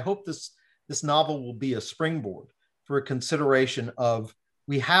 I hope this novel will be a springboard for a consideration of,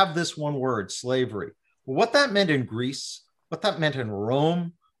 we have this one word, slavery. What that meant in Greece, what that meant in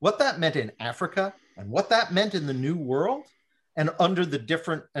Rome, what that meant in Africa, and what that meant in the New World, and under the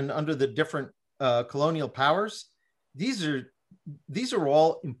different colonial powers. These are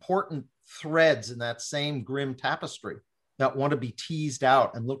all important threads in that same grim tapestry that want to be teased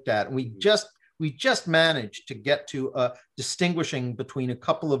out and looked at. And we just managed to get to distinguishing between a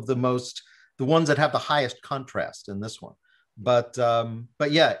couple of the ones that have the highest contrast in this one. But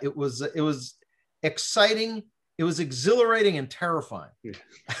yeah, it was exciting. It was exhilarating and terrifying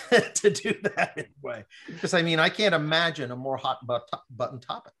to do that in a way. Because I mean, I can't imagine a more hot button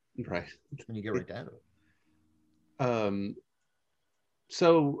topic. Right. When you get right down to it.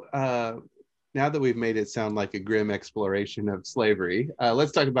 So now that we've made it sound like a grim exploration of slavery,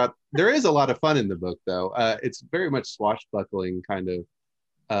 let's talk about, there is a lot of fun in the book, though. It's very much swashbuckling kind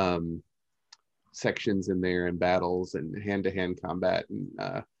of sections in there, and battles and hand-to-hand combat. And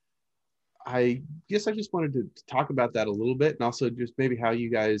I guess I just wanted to talk about that a little bit, and also just maybe how you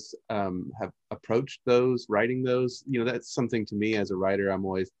guys have approached writing those. That's something, to me as a writer, I'm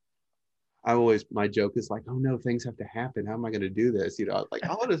always, my joke is like, oh no, things have to happen. How am I going to do this? Like,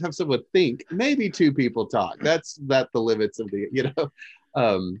 I want to have someone think, maybe two people talk. That's the limits of the,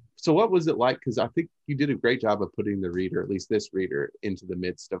 so what was it like? Because I think you did a great job of putting the reader, at least this reader, into the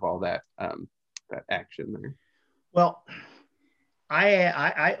midst of all that that action there. Well,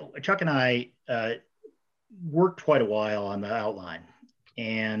 Chuck and I worked quite a while on the outline.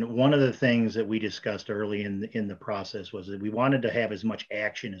 And one of the things that we discussed early in the process was that we wanted to have as much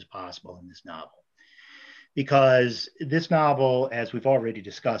action as possible in this novel. because this novel, as we've already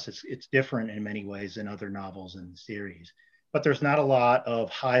discussed, it's different in many ways than other novels in the series. But there's not a lot of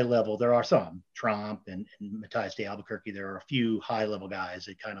high level. There are some, Trump and Matthias de Albuquerque. There are a few high level guys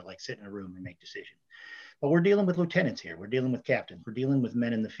that kind of like sit in a room and make decisions. But we're dealing with lieutenants here. We're dealing with captains. We're dealing with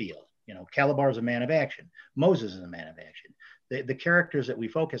men in the field. You know, Calabar is a man of action. Moses is a man of action. The characters that we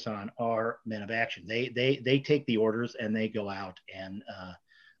focus on are men of action. They take the orders and they go out and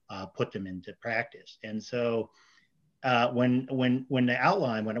put them into practice. And so when the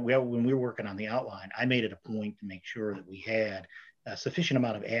outline, when we were working on the outline, I made it a point to make sure that we had a sufficient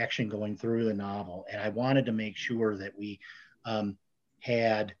amount of action going through the novel, and I wanted to make sure that we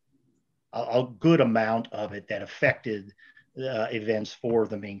had a good amount of it that affected events for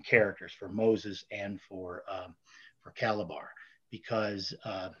the main characters, for Moses and for Calabar, because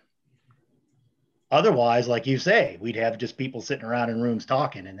otherwise, like you say, we'd have just people sitting around in rooms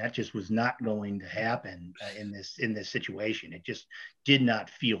talking, and that just was not going to happen in this situation. It just did not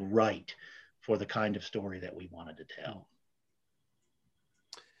feel right for the kind of story that we wanted to tell.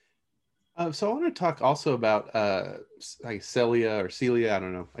 So I want to talk also about like Celia or Celia. I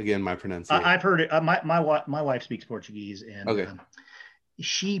don't know. Again, my pronunciation. I've heard it. My wife speaks Portuguese, and okay.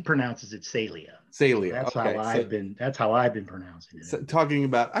 She pronounces it Celia. Celia. That's okay. how I've been pronouncing it. So talking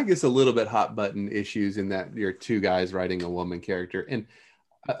about, I guess, a little bit hot button issues in that you're two guys writing a woman character, and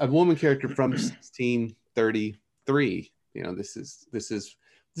a woman character from 1633. You know, this is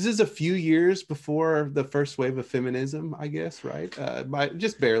a few years before the first wave of feminism, I guess, right? By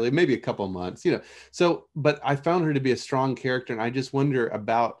just barely, maybe a couple months, you know. So, but I found her to be a strong character, and I just wonder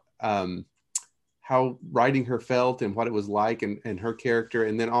about how writing her felt and what it was like, and her character,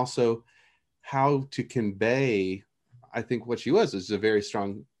 and then also how to convey, I think what she was a very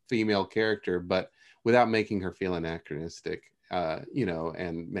strong female character, but without making her feel anachronistic. You know,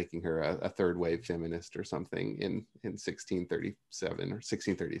 and making her a third wave feminist or something in 1637 or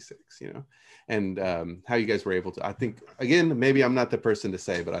 1636, you know, and how you guys were able to, I think, again, maybe I'm not the person to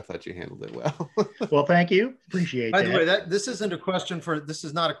say, but I thought you handled it well. Well, thank you. Appreciate that. By the way, this is not a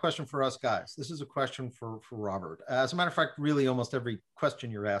question for us guys. This is a question for Robert. As a matter of fact, really almost every question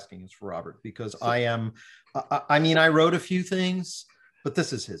you're asking is for Robert, because I wrote a few things, but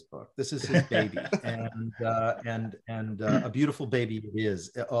this is his book. This is his baby, and a beautiful baby it is,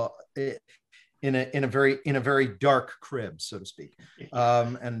 in a very dark crib, so to speak,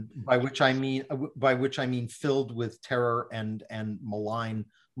 and by which I mean filled with terror and malign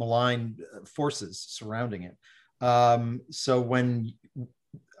forces surrounding it. So when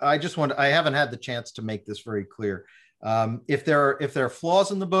I haven't had the chance to make this very clear. If there are flaws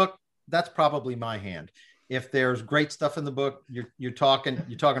in the book, that's probably my hand. If there's great stuff in the book, you're talking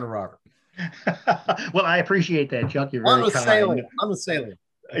to Robert. Well, I appreciate that, Chuck. You're very kind. I'm with Celia.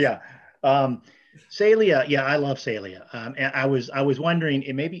 Yeah. Celia, yeah, I love Celia. And I was wondering,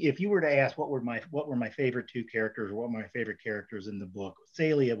 maybe if you were to ask what were my favorite two characters, or what were my favorite characters in the book,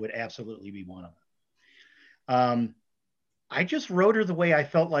 Celia would absolutely be one of them. I just wrote her the way I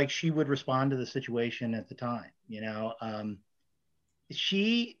felt like she would respond to the situation at the time. You know,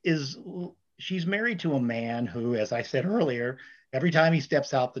 she's married to a man who, as I said earlier, every time he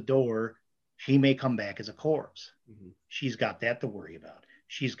steps out the door, he may come back as a corpse. Mm-hmm. She's got that to worry about.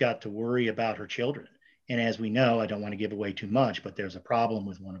 She's got to worry about her children. And as we know, I don't want to give away too much, but there's a problem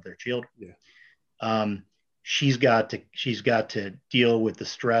with one of their children. Yeah. She's got to deal with the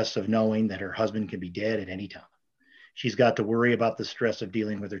stress of knowing that her husband can be dead at any time. She's got to worry about the stress of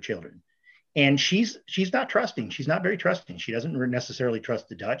dealing with her children. And she's not trusting. She's not very trusting. She doesn't necessarily trust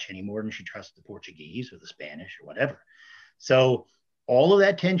the Dutch any more than she trusts the Portuguese or the Spanish or whatever. So all of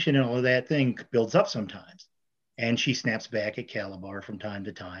that tension and all of that thing builds up sometimes. And she snaps back at Calabar from time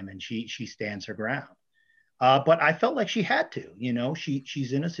to time, and she stands her ground. But I felt like she had to. You know,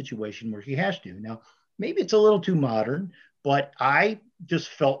 she's in a situation where she has to. Now, maybe it's a little too modern, but I just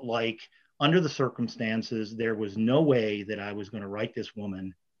felt like under the circumstances, there was no way that I was going to write this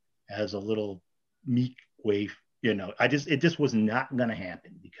woman as a little meek waif, you know. It just was not going to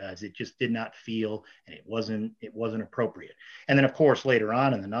happen, because it just did not feel, and it wasn't appropriate. And then, of course, later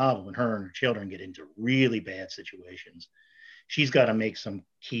on in the novel, when her and her children get into really bad situations, she's got to make some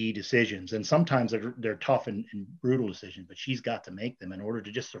key decisions, and sometimes they're tough and brutal decisions, but she's got to make them in order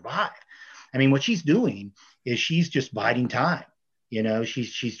to just survive. I mean, what she's doing is she's just biding time. You know,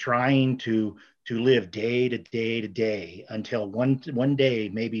 she's trying to live day to day to day until one day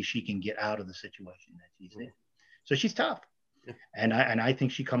maybe she can get out of the situation that she's in. So she's tough. Yeah. And I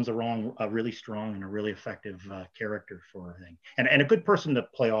think she comes along a really strong and a really effective character for her thing, and a good person to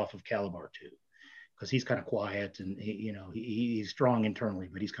play off of Calabar too, because he's kind of quiet, and he's strong internally,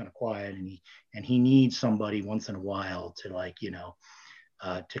 but he's kind of quiet, and he needs somebody once in a while to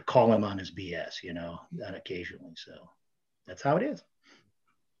to call him on his BS, occasionally. So that's how it is.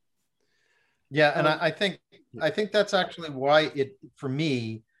 Yeah, and I think that's actually why for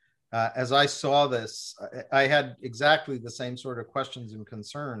me, as I saw this, I had exactly the same sort of questions and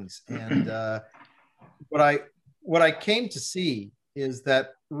concerns, and what I came to see is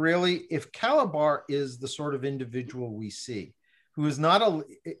that really, if Calabar is the sort of individual we see, who is not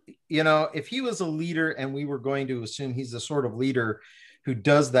if he was a leader, and we were going to assume he's the sort of leader who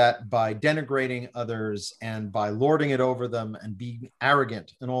does that by denigrating others and by lording it over them and being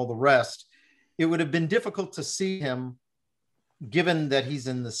arrogant and all the rest, it would have been difficult to see him, given that he's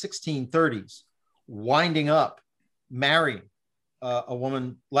in the 1630s, winding up, marrying a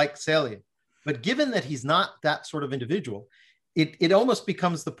woman like Celia. But given that he's not that sort of individual, it almost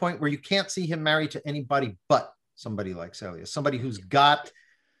becomes the point where you can't see him married to anybody but somebody like Celia, somebody who's got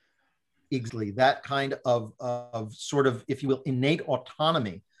exactly that kind of sort of, if you will, innate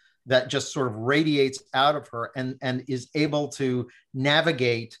autonomy that just sort of radiates out of her, and is able to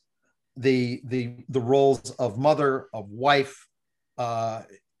navigate the roles of mother, of wife,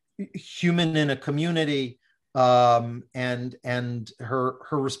 human in a community, and her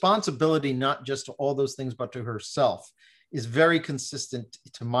responsibility, not just to all those things, but to herself, is very consistent,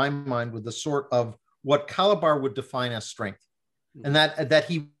 to my mind, with the sort of what Calabar would define as strength, and that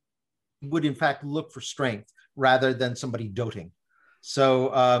he would in fact look for strength rather than somebody doting.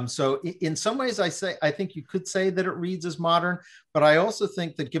 So in some ways, I think you could say that it reads as modern, but I also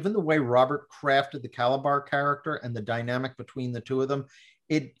think that given the way Robert crafted the Calabar character and the dynamic between the two of them,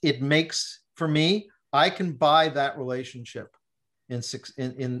 it makes, for me, I can buy that relationship in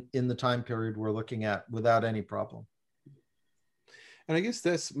the time period we're looking at without any problem. And I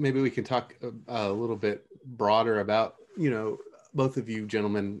guess maybe we can talk a little bit broader about, both of you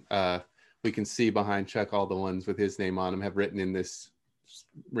gentlemen, we can see behind Chuck all the ones with his name on them have written in this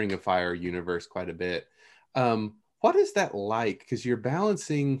Ring of Fire universe quite a bit. What is that like? Because you're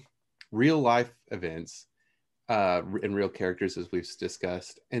balancing real life events and real characters, as we've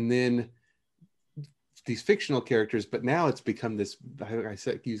discussed, and then these fictional characters, but now it's become this, I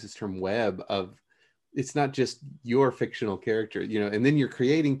use this term, web of, it's not just your fictional character, and then you're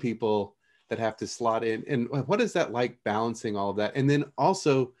creating people that have to slot in. And what is that like, balancing all of that? And then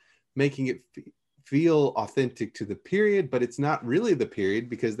also making it feel authentic to the period, but it's not really the period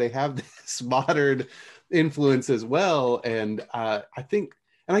because they have this modern influence as well. And I think,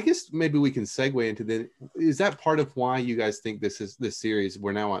 and I guess maybe we can segue into is that part of why you guys think this series,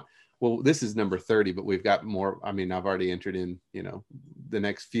 we're now on, well, this is number 30, but we've got more. I mean, I've already entered in, the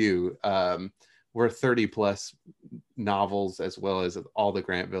next few. We're 30 plus novels, as well as all the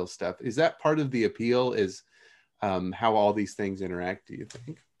Grantville stuff. Is that part of the appeal, is how all these things interact, do you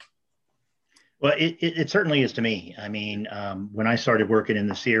think? Well, it certainly is to me. I mean, when I started working in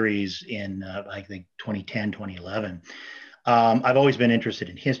the series in, I think, 2010, 2011, I've always been interested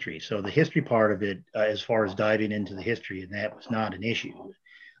in history. So the history part of it, as far as diving into the history, and that was not an issue.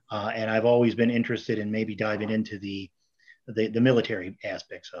 And I've always been interested in maybe diving into the military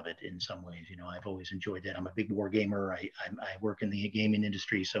aspects of it in some ways. I've always enjoyed that. I'm a big war gamer. I work in the gaming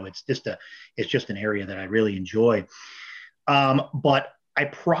industry, so it's just an area that I really enjoy. But I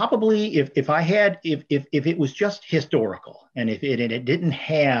probably, if it was just historical, and if it didn't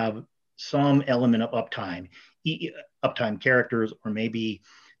have some element of uptime characters, or maybe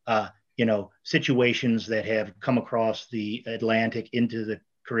situations that have come across the Atlantic into the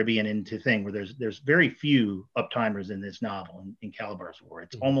Caribbean, into thing where there's very few uptimers in this novel, in Calabar's War.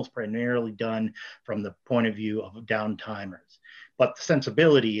 It's almost primarily done from the point of view of downtimers, but the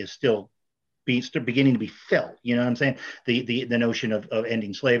sensibility is still beginning to be felt. You know what I'm saying? The notion of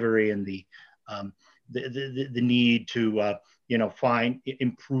ending slavery, and the need to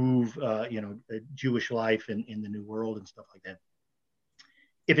improve Jewish life in the New World and stuff like that.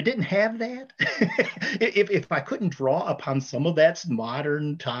 If it didn't have that, if I couldn't draw upon some of that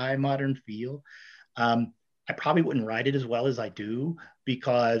modern feel, I probably wouldn't write it as well as I do,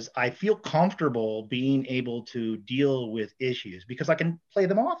 because I feel comfortable being able to deal with issues because I can play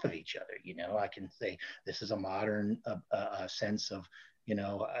them off of each other. I can say this is a modern sense of,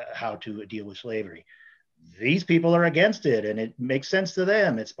 how to deal with slavery. These people are against it, and it makes sense to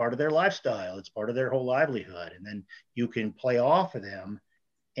them. It's part of their lifestyle. It's part of their whole livelihood. And then you can play off of them,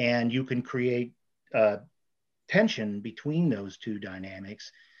 and you can create tension between those two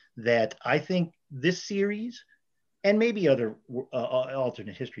dynamics that I think this series, and maybe other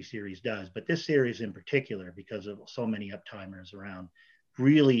alternate history series, does, but this series in particular, because of so many uptimers around,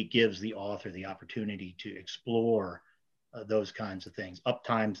 really gives the author the opportunity to explore those kinds of things,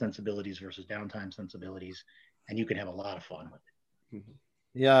 uptime sensibilities versus downtime sensibilities, and you can have a lot of fun with it. Mm-hmm.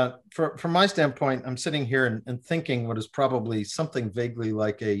 Yeah, from my standpoint, I'm sitting here and thinking what is probably something vaguely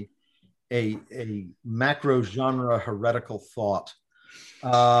like a macro genre heretical thought.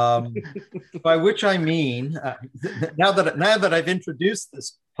 By which I mean, now that I've introduced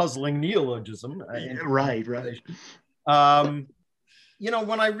this puzzling neologism, right. When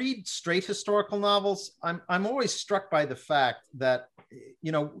I read straight historical novels, I'm always struck by the fact that,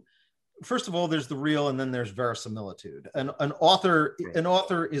 first of all, there's the real, and then there's verisimilitude. An author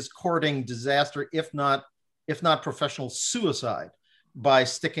is courting disaster, if not professional suicide, by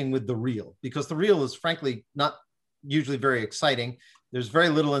sticking with the real, because the real is frankly not usually very exciting. There's very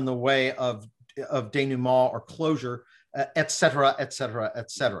little in the way of denouement or closure, et cetera, et cetera,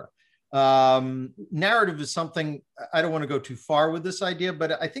 et cetera. Narrative is something, I don't want to go too far with this idea,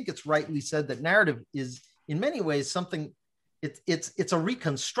 but I think it's rightly said that narrative is in many ways something, it's a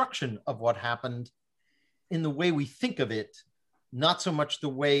reconstruction of what happened in the way we think of it, not so much the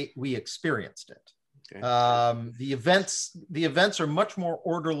way we experienced it. Okay. The events are much more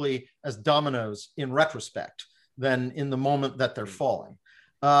orderly as dominoes in retrospect than in the moment that they're falling.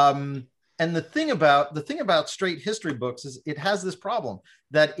 And the thing about straight history books is it has this problem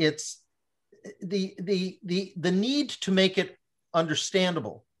that it's the need to make it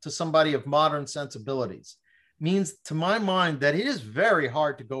understandable to somebody of modern sensibilities means, to my mind, that it is very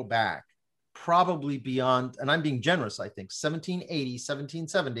hard to go back probably beyond, and I'm being generous, I think, 1780,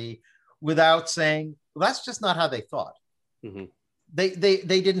 1770, without saying, well, that's just not how they thought. Mm-hmm. They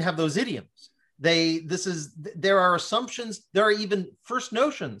didn't have those idioms. There are assumptions, there are even first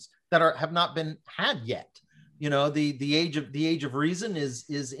notions that have not been had yet. The age of reason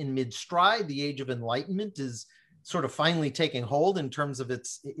is in mid stride. The age of enlightenment is sort of finally taking hold in terms of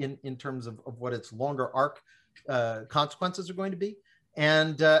in terms of what its longer arc consequences are going to be.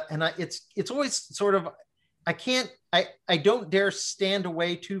 It's always sort of, I don't dare stand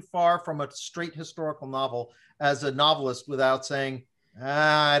away too far from a straight historical novel as a novelist without saying,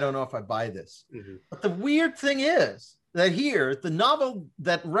 I don't know if I buy this. Mm-hmm. But the weird thing is that here, the novel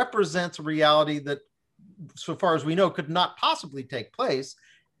that represents a reality that, so far as we know, could not possibly take place,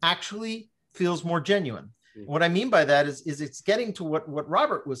 actually feels more genuine. Mm-hmm. What I mean by that is it's getting to what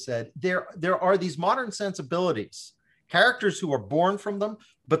Robert was said. There are these modern sensibilities, characters who are born from them,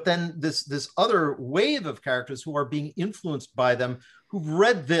 but then this other wave of characters who are being influenced by them, who've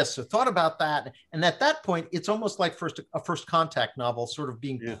read this or thought about that. And at that point, it's almost like a first contact novel sort of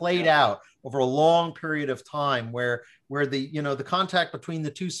being played out over a long period of time where the contact between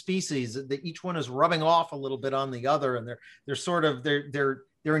the two species, that each one is rubbing off a little bit on the other. And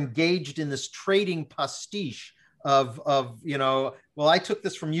they're engaged in this trading pastiche of well, I took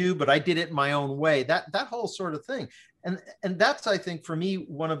this from you, but I did it in my own way. That whole sort of thing. And that's, I think, for me,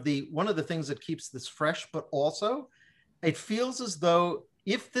 one of the things that keeps this fresh, but also it feels as though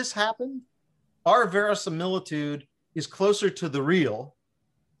if this happened, our verisimilitude is closer to the real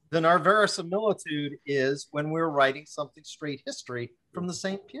than our verisimilitude is when we're writing something straight history from the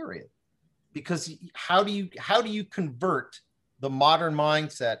same period. Because how do you convert the modern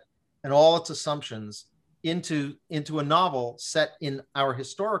mindset and all its assumptions into a novel set in our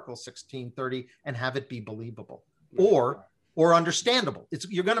historical 1630 and have it be believable or understandable?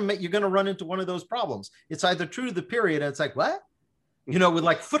 You're gonna run into one of those problems. It's either true to the period and it's like, what? With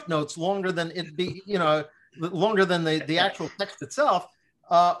like footnotes longer than it be, longer than the actual text itself,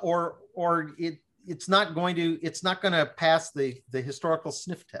 or it's not going to pass the historical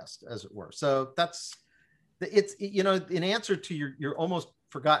sniff test, as it were. So it's in answer to your almost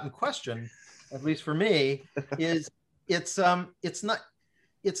forgotten question, at least for me, is it's not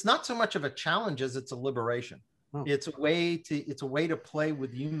so much of a challenge as it's a liberation. Oh. It's a way to play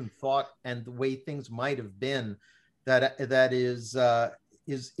with human thought and the way things might have been. There's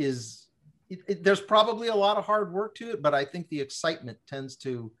probably a lot of hard work to it, but I think the excitement tends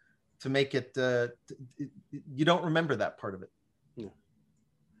to make it. You don't remember that part of it. Yeah.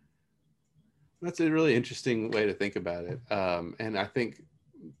 That's a really interesting way to think about it, and I think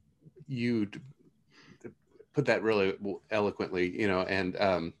you put that really eloquently.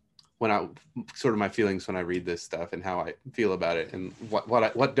 And when I sort of my feelings when I read this stuff and how I feel about it and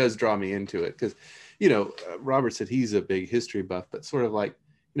what does draw me into it. Because, Robert said he's a big history buff, but sort of like,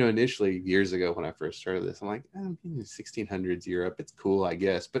 initially years ago when I first started this, I'm like, 1600s Europe, it's cool, I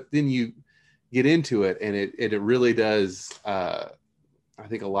guess. But then you get into it and it really does, I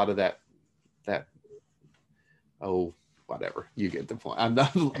think a lot of that, whatever, you get the point. I'm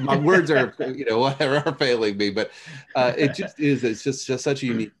not, my words are, whatever, are failing me, but it just is, it's just such a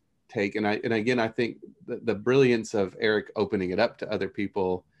unique take. And again, I think the brilliance of Eric opening it up to other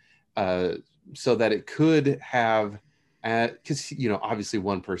people, so that it could have, because, obviously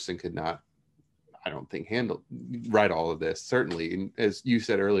one person could not, I don't think, write all of this, certainly. And as you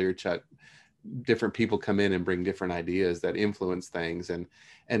said earlier, Chuck, different people come in and bring different ideas that influence things, and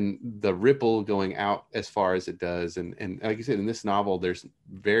the ripple going out as far as it does. And like you said, in this novel, there's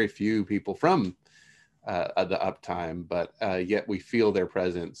very few people from the uptime, but yet we feel their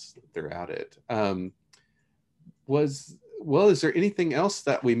presence throughout it. Is there anything else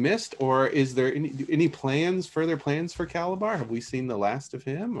that we missed, or is there any further plans for Calabar? Have we seen the last of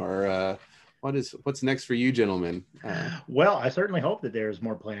him, or what's next for you, gentlemen? Well, I certainly hope that there's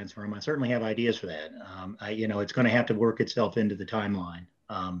more plans for him. I certainly have ideas for that. It's going to have to work itself into the timeline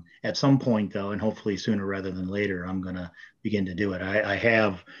at some point, though, and hopefully sooner rather than later. I'm going to begin to do it. I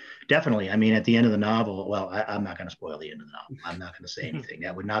have definitely. I mean, at the end of the novel. Well, I'm not going to spoil the end of the novel. I'm not going to say anything.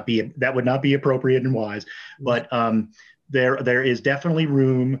 That would not be appropriate and wise. But there is definitely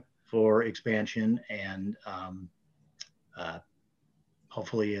room for expansion, and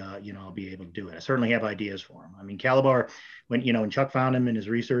hopefully, I'll be able to do it. I certainly have ideas for him. I mean, Calabar, when Chuck found him in his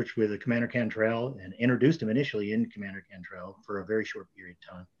research with Commander Cantrell and introduced him initially in Commander Cantrell for a very short period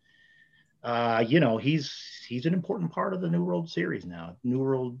of time, he's an important part of the New World series now, New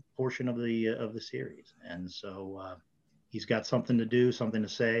World portion of the series, and so he's got something to do, something to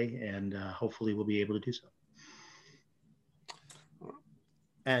say, and hopefully we'll be able to do so.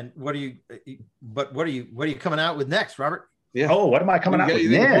 And what are you coming out with next, Robert? Yeah. Oh, what am I coming out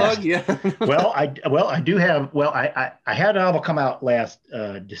with next? Yeah. I do have. Well, I had a novel come out last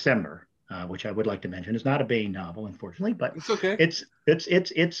December, which I would like to mention. It's not a Bain novel, unfortunately, but it's okay. It's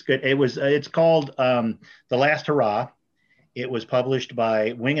good. It's called The Last Hurrah. It was published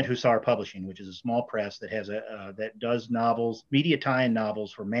by Winged Hussar Publishing, which is a small press that has that does novels, media tie-in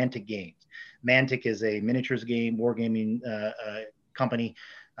novels for Mantic Games. Mantic is a miniatures game, wargaming company,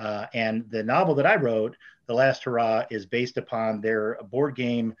 and the novel that I wrote, The Last Hurrah, is based upon their board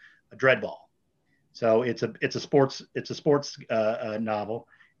game Dreadball. So it's a sports novel,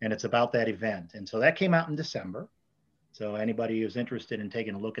 and it's about that event. And so that came out in December. So anybody who's interested in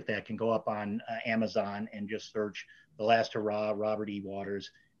taking a look at that can go up on Amazon and just search The Last Hurrah, Robert E.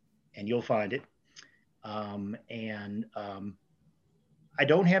 Waters, and you'll find it. I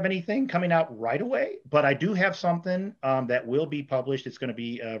don't have anything coming out right away, but I do have something that will be published. It's going to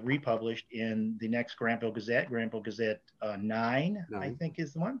be republished in the next Granville Gazette. Granville Gazette 9, I think,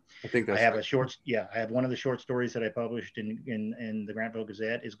 is the one. I think that's. I have I have one of the short stories that I published in the Granville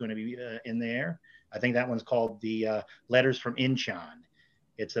Gazette is going to be in there. I think that one's called the Letters from Incheon.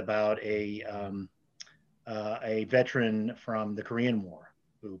 It's about a veteran from the Korean War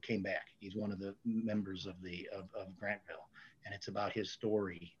who came back. He's one of the members of Grantville. And it's about his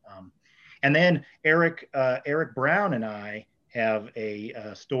story. And then Eric Brown and I have a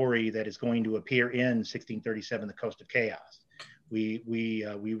story that is going to appear in 1637, The Coast of Chaos. We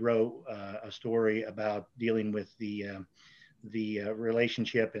wrote a story about dealing with the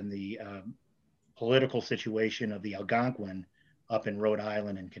relationship and the political situation of the Algonquin up in Rhode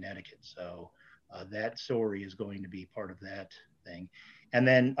Island and Connecticut. So that story is going to be part of that thing. And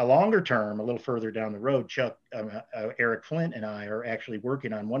then a longer term, a little further down the road, Eric Flint and I are actually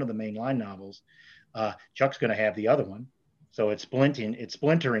working on one of the mainline novels. Chuck's going to have the other one. So it's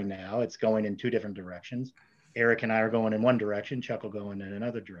splintering now. It's going in two different directions. Eric and I are going in one direction. Chuck will go in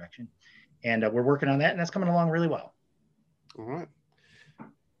another direction. And we're working on that, and that's coming along really well. All right.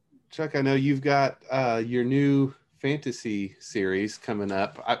 Chuck, I know you've got your new fantasy series coming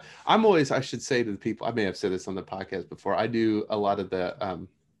up. I should say to the people, I may have said this on the podcast before, I do a lot of the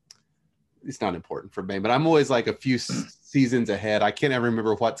it's not important for me, but I'm always like a few seasons ahead. I can't ever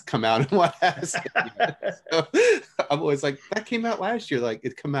remember what's come out and what hasn't yet. So I'm always like, that came out last year, like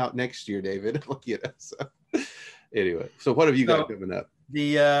it come out next year, David. So anyway, so what have you got coming up?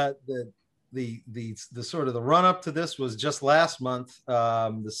 The sort of the run up to this was just last month.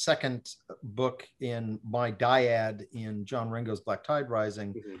 The second book in my dyad in John Ringo's Black Tide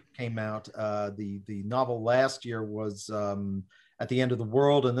Rising came out. The novel last year was At the End of the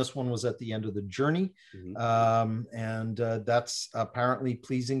World, and this one was At the End of the Journey. And that's apparently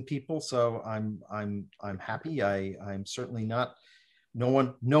pleasing people. So I'm happy. I'm certainly not. No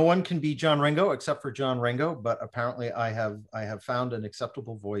one can be John Ringo except for John Ringo, but apparently I have found an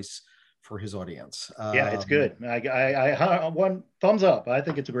acceptable voice for his audience. Yeah, it's good. I one thumbs up. I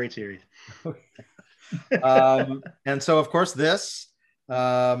think it's a great series. And so, of course, this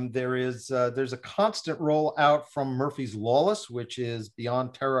There's a constant rollout from Murphy's Lawless, which is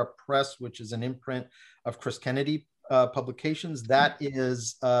Beyond Terra Press, which is an imprint of Chris Kennedy publications. That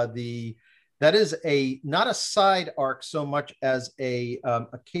is not a side arc so much as a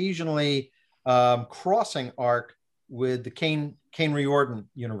occasionally crossing arc with the Kane Riordan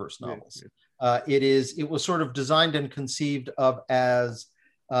universe novels. It was sort of designed and conceived of as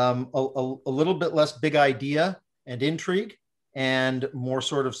a little bit less big idea and intrigue, and more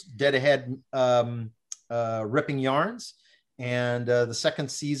sort of dead ahead ripping yarns. And the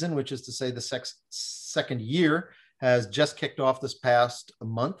second season, which is to say the second year, has just kicked off this past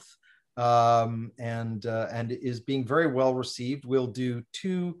month, and is being very well received. We'll do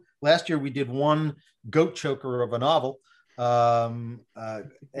two. Last year we did one goat choker of a novel, and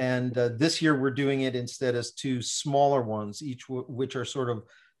this year we're doing it instead as two smaller ones, each which are sort of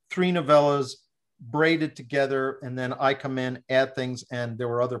three novellas braided together, and then I come in, add things, and there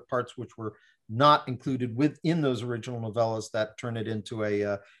were other parts which were not included within those original novellas that turn it into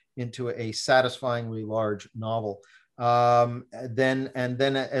a satisfyingly large novel. Then,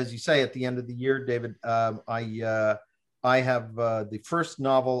 as you say, at the end of the year, David, I have the first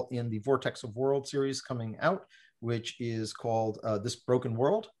novel in the Vortex of World series coming out, which is called This Broken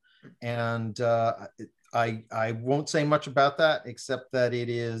World. And I won't say much about that, except that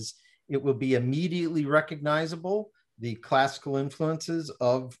it will be immediately recognizable, the classical influences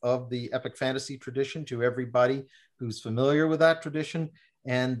of the epic fantasy tradition to everybody who's familiar with that tradition,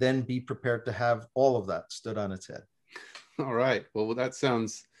 and then be prepared to have all of that stood on its head. All right. Well, that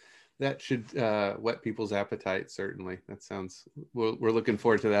should whet people's appetite, certainly. We're looking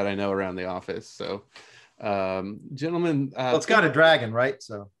forward to that, I know, around the office. So, gentlemen. Well, it's got a dragon, right?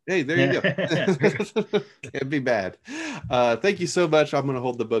 So. Hey, there you go. Can't be bad. Thank you so much. I'm going to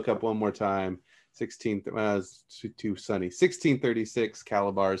hold the book up one more time. 1636,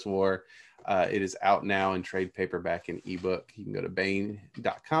 Calabar's War. It is out now in trade paperback and ebook. You can go to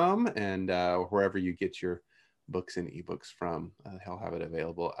Baen.com and wherever you get your books and ebooks from, he'll have it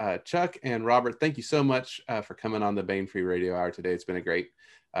available. Chuck and Robert, thank you so much for coming on the Baen Free Radio Hour today. It's been a great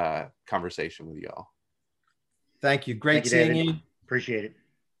conversation with you all. Thank you. Great seeing you. Appreciate it.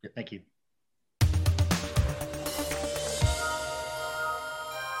 Thank you.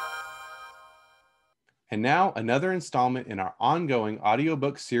 And now another installment in our ongoing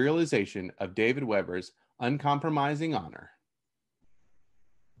audiobook serialization of David Weber's Uncompromising Honor.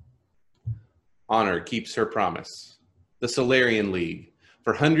 Honor keeps her promise. The Solarian League.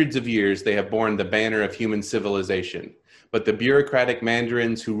 For hundreds of years, they have borne the banner of human civilization. But the bureaucratic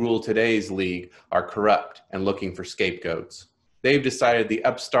mandarins who rule today's league are corrupt and looking for scapegoats. They've decided the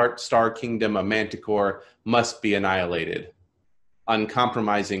upstart star kingdom of Manticore must be annihilated.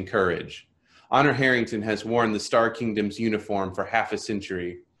 Uncompromising courage. Honor Harrington has worn the Star Kingdom's uniform for half a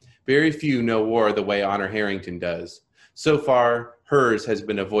century. Very few know war the way Honor Harrington does. So far, hers has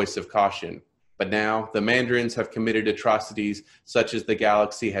been a voice of caution. But now, the Mandarins have committed atrocities such as the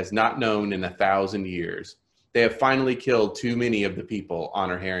galaxy has not known in 1,000 years. They have finally killed too many of the people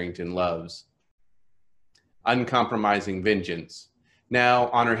Honor Harrington loves. Uncompromising vengeance. Now,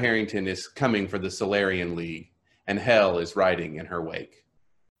 Honor Harrington is coming for the Solarian League, and hell is riding in her wake.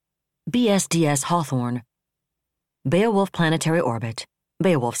 BSDS Hawthorne, Beowulf Planetary Orbit,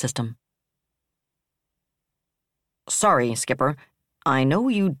 Beowulf System. Sorry, Skipper. I know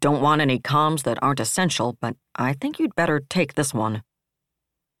you don't want any comms that aren't essential, but I think you'd better take this one.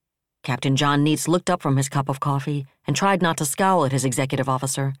 Captain John Neitz looked up from his cup of coffee and tried not to scowl at his executive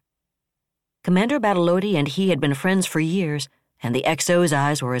officer. Commander Badaloti and he had been friends for years, and the XO's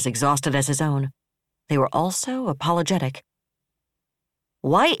eyes were as exhausted as his own. They were also apologetic.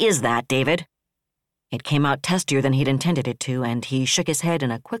 Why is that, David? It came out testier than he'd intended it to, and he shook his head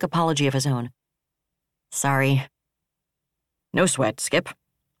in a quick apology of his own. Sorry. No sweat, Skip,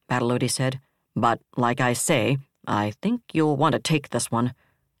 Badaloti said. But, like I say, I think you'll want to take this one.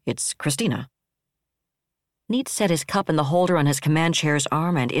 It's Christina. Neat set his cup in the holder on his command chair's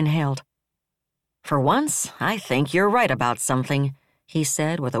arm and inhaled. For once, I think you're right about something, he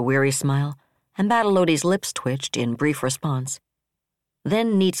said with a weary smile, and Badaloti's lips twitched in brief response.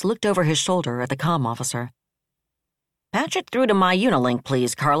 Then Neitz looked over his shoulder at the comm officer. Patch it through to my Unilink,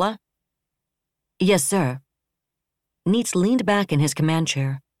 please, Carla. Yes, sir. Neitz leaned back in his command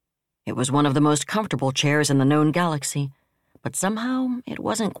chair. It was one of the most comfortable chairs in the known galaxy, but somehow it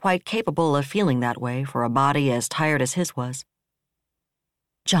wasn't quite capable of feeling that way for a body as tired as his was.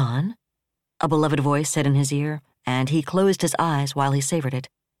 John, a beloved voice said in his ear, and he closed his eyes while he savored it.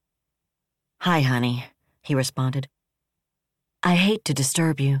 Hi, honey, he responded. I hate to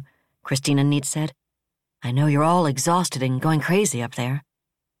disturb you, Christina Neitz said. I know you're all exhausted and going crazy up there.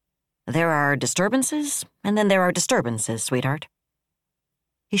 There are disturbances, and then there are disturbances, sweetheart.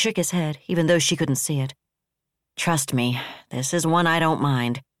 He shook his head, even though she couldn't see it. Trust me, this is one I don't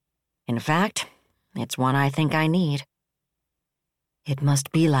mind. In fact, it's one I think I need. It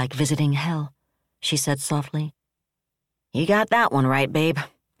must be like visiting hell, she said softly. You got that one right, babe,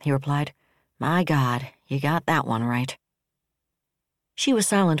 he replied. My God, you got that one right. She was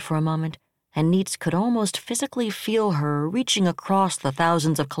silent for a moment, and Neitz could almost physically feel her reaching across the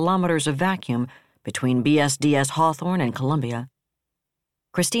thousands of kilometers of vacuum between BSDS Hawthorne and Columbia.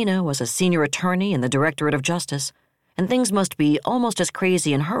 Christina was a senior attorney in the Directorate of Justice, and things must be almost as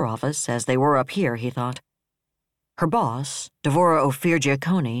crazy in her office as they were up here, he thought. Her boss, Devora Ophir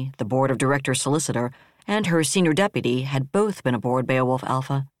Giacconi, the board of directors solicitor, and her senior deputy had both been aboard Beowulf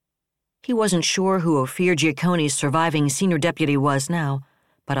Alpha. He wasn't sure who Ophir Giacconi's surviving senior deputy was now,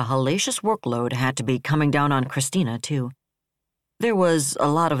 but a hellacious workload had to be coming down on Christina, too. There was a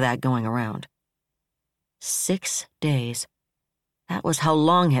lot of that going around. 6 days. That was how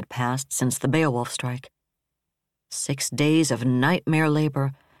long had passed since the Beowulf strike. 6 days of nightmare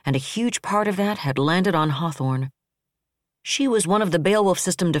labor, and a huge part of that had landed on Hawthorne. She was one of the Beowulf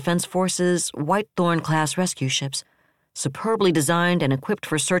System Defense Force's Whitethorn-class rescue ships, superbly designed and equipped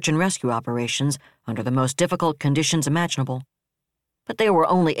for search and rescue operations under the most difficult conditions imaginable. But there were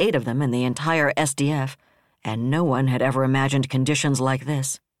only 8 of them in the entire SDF, and no one had ever imagined conditions like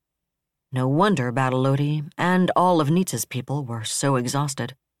this. No wonder Badaloti and all of Nitz's people were so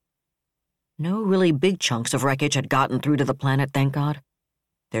exhausted. No really big chunks of wreckage had gotten through to the planet, thank God.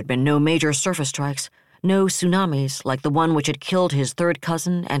 There'd been no major surface strikes, no tsunamis like the one which had killed his third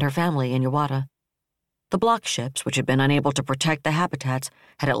cousin and her family in Yawata. The block ships, which had been unable to protect the habitats,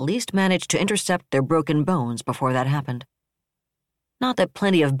 had at least managed to intercept their broken bones before that happened. Not that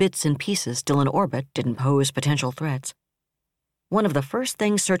plenty of bits and pieces still in orbit didn't pose potential threats. One of the first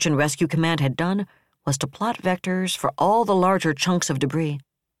things Search and Rescue Command had done was to plot vectors for all the larger chunks of debris.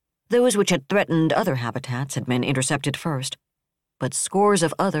 Those which had threatened other habitats had been intercepted first, but scores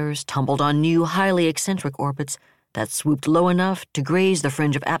of others tumbled on new, highly eccentric orbits that swooped low enough to graze the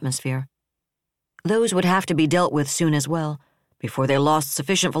fringe of atmosphere. Those would have to be dealt with soon as well, before they lost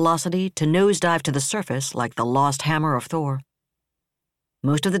sufficient velocity to nosedive to the surface like the lost hammer of Thor.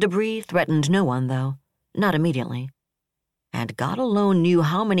 Most of the debris threatened no one, though, not immediately. And God alone knew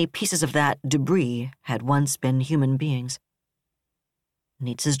how many pieces of that debris had once been human beings.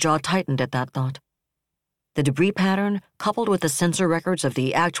 Nitz's jaw tightened at that thought. The debris pattern, coupled with the sensor records of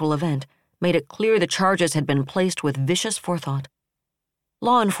the actual event, made it clear the charges had been placed with vicious forethought.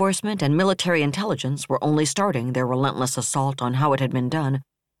 Law enforcement and military intelligence were only starting their relentless assault on how it had been done,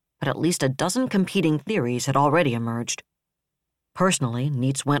 but at least a dozen competing theories had already emerged. Personally,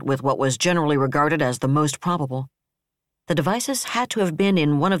 Nitz went with what was generally regarded as the most probable. The devices had to have been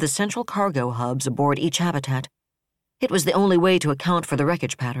in one of the central cargo hubs aboard each habitat. It was the only way to account for the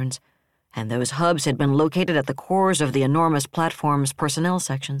wreckage patterns, and those hubs had been located at the cores of the enormous platform's personnel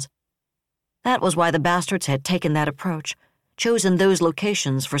sections. That was why the bastards had taken that approach, chosen those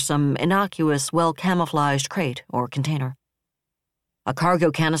locations for some innocuous, well-camouflaged crate or container. A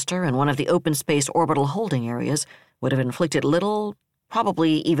cargo canister in one of the open space orbital holding areas would have inflicted little,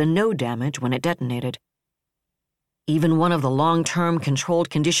 probably even no damage when it detonated. Even one of the long-term controlled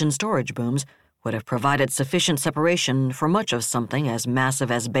condition storage booms would have provided sufficient separation for much of something as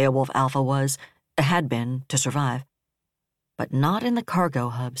massive as Beowulf Alpha had been, to survive. But not in the cargo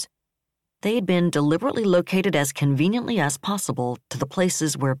hubs. They'd been deliberately located as conveniently as possible to the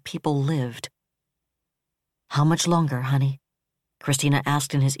places where people lived. "How much longer, honey?" Christina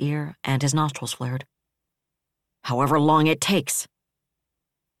asked in his ear, and his nostrils flared. "However long it takes."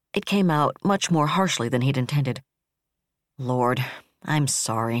 It came out much more harshly than he'd intended. "Lord, I'm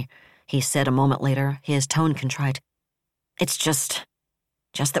sorry," he said a moment later, his tone contrite. "It's just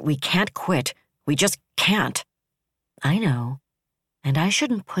that we can't quit. We just can't." "I know. And I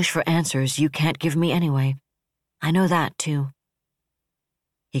shouldn't push for answers you can't give me anyway. I know that, too."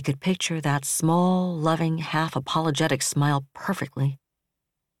 He could picture that small, loving, half-apologetic smile perfectly.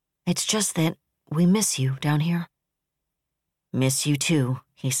 "It's just that we miss you down here." "Miss you too,"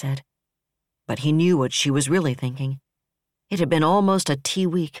 he said. But he knew what she was really thinking. It had been almost a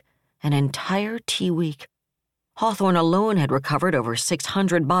T-week, an entire T-week. Hawthorne alone had recovered over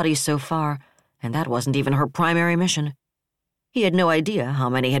 600 bodies so far, and that wasn't even her primary mission. He had no idea how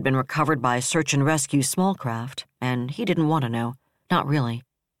many had been recovered by search and rescue small craft, and he didn't want to know, not really.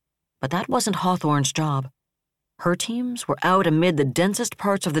 But that wasn't Hawthorne's job. Her teams were out amid the densest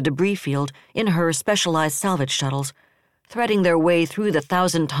parts of the debris field in her specialized salvage shuttles, threading their way through the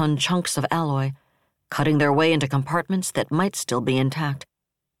 1,000-ton chunks of alloy, cutting their way into compartments that might still be intact,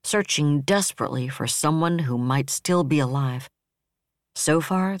 searching desperately for someone who might still be alive. So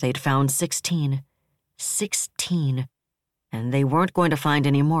far, they'd found 16. 16. And they weren't going to find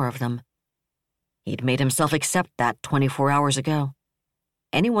any more of them. He'd made himself accept that 24 hours ago.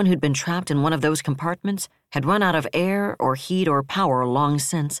 Anyone who'd been trapped in one of those compartments had run out of air or heat or power long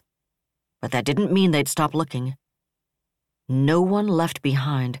since. But that didn't mean they'd stop looking. No one left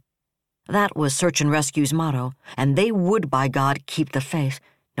behind. That was Search and Rescue's motto, and they would, by God, keep the faith.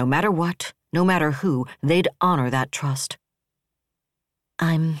 No matter what, no matter who, they'd honor that trust.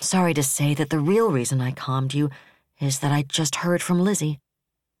 I'm sorry to say that the real reason I calmed you is that I just heard from Lizzie,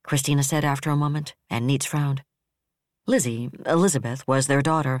 Christina said after a moment, and Neitz frowned. Lizzie, Elizabeth, was their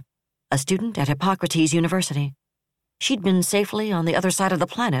daughter, a student at Hippocrates University. She'd been safely on the other side of the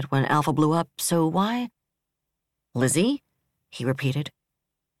planet when Alpha blew up, so why? Lizzie? He repeated.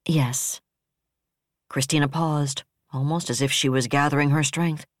 Yes. Christina paused, almost as if she was gathering her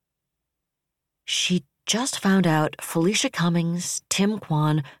strength. She just found out Felicia Cummings, Tim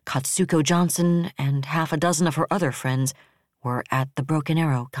Kwan, Katsuko Johnson, and half a dozen of her other friends were at the Broken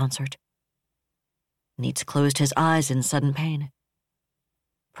Arrow concert. Neitz closed his eyes in sudden pain.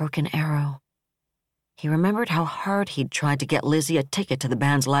 Broken Arrow. He remembered how hard he'd tried to get Lizzie a ticket to the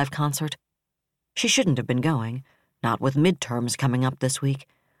band's live concert. She shouldn't have been going, not with midterms coming up this week,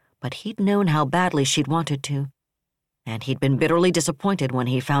 but he'd known how badly she'd wanted to, and he'd been bitterly disappointed when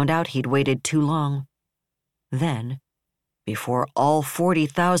he found out he'd waited too long. Then, before all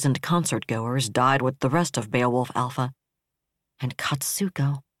 40,000 concert-goers died with the rest of Beowulf Alpha, and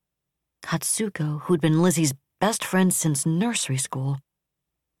Katsuko, who'd been Lizzie's best friend since nursery school.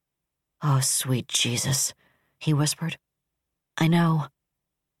 Oh, sweet Jesus, he whispered. I know.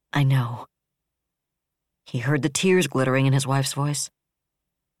 He heard the tears glittering in his wife's voice.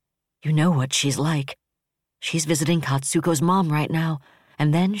 You know what she's like. She's visiting Katsuko's mom right now,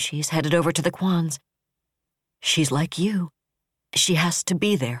 and then she's headed over to the Kwans. She's like you. She has to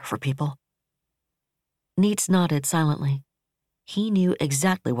be there for people. Neitz nodded silently. He knew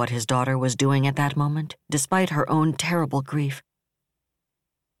exactly what his daughter was doing at that moment, despite her own terrible grief.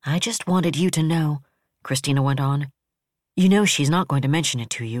 I just wanted you to know, Christina went on. You know she's not going to mention it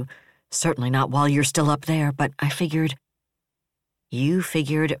to you, certainly not while you're still up there, but I figured... You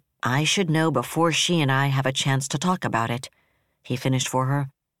figured I should know before she and I have a chance to talk about it, he finished for her.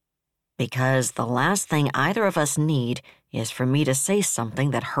 Because the last thing either of us need is for me to say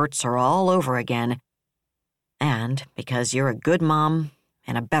something that hurts her all over again. And because you're a good mom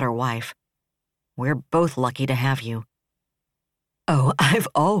and a better wife. We're both lucky to have you. Oh, I've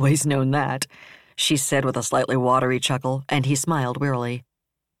always known that, she said with a slightly watery chuckle, and he smiled wearily.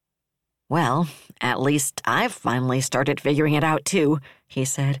 Well, at least I've finally started figuring it out too, he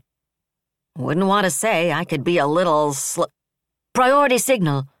said. Wouldn't want to say I could be a little Priority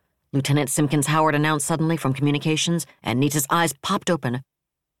signal, Lieutenant Simpkins Howard announced suddenly from communications, and Nita's eyes popped open.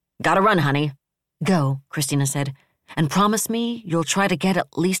 Gotta run, honey. Go, Christina said, and promise me you'll try to get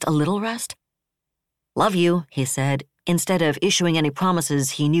at least a little rest? Love you, he said, instead of issuing any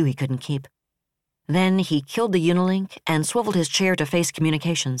promises he knew he couldn't keep. Then he killed the Unilink and swiveled his chair to face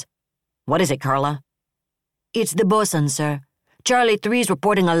communications. What is it, Carla? It's the bosun, sir. Charlie 3's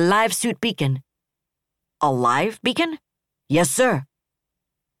reporting a live suit beacon. A live beacon? Yes, sir.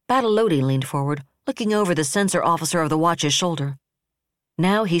 Badaloti leaned forward, looking over the sensor officer of the watch's shoulder.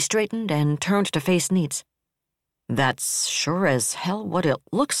 Now he straightened and turned to face Neitz. That's sure as hell what it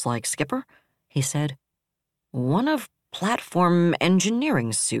looks like, Skipper, he said. One of platform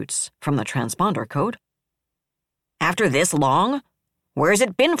engineering suits from the transponder code. After this long? Where's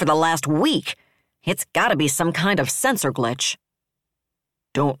it been for the last week? It's gotta be some kind of sensor glitch.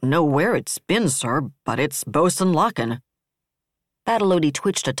 Don't know where it's been, sir, but it's Bosun Locken. Badaloti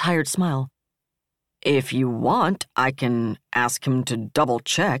twitched a tired smile. If you want, I can ask him to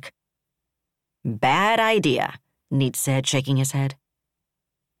double-check. Bad idea, Neitz said, shaking his head.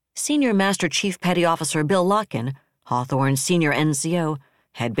 Senior Master Chief Petty Officer Bill Locken, Hawthorne's senior NCO,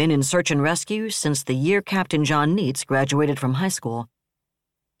 had been in search and rescue since the year Captain John Neitz graduated from high school.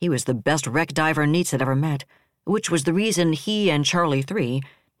 He was the best wreck diver Neitz had ever met, which was the reason he and Charlie 3,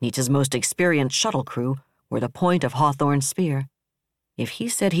 Neitz's most experienced shuttle crew, were the point of Hawthorne's spear. If he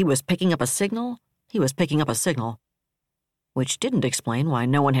said he was picking up a signal, he was picking up a signal. Which didn't explain why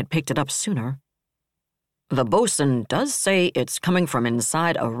no one had picked it up sooner. The bosun does say it's coming from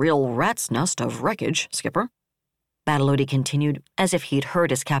inside a real rat's nest of wreckage, Skipper. Badaloti continued, as if he'd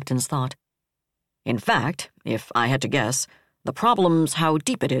heard his captain's thought. In fact, if I had to guess, the problem's how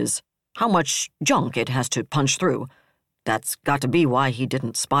deep it is, how much junk it has to punch through. That's got to be why he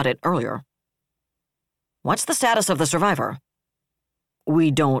didn't spot it earlier. What's the status of the survivor?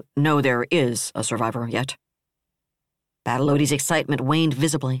 We don't know there is a survivor yet. Badalodi's excitement waned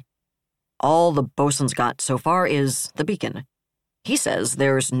visibly. All the bosun's got so far is the beacon. He says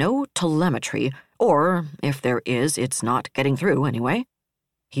there's no telemetry, or if there is, it's not getting through anyway.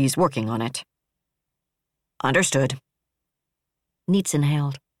 He's working on it. Understood. Neitz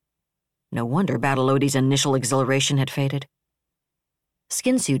inhaled. No wonder Badalodi's initial exhilaration had faded.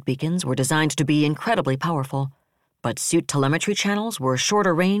 Skin suit beacons were designed to be incredibly powerful, but suit telemetry channels were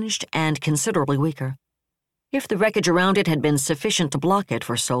shorter ranged and considerably weaker. If the wreckage around it had been sufficient to block it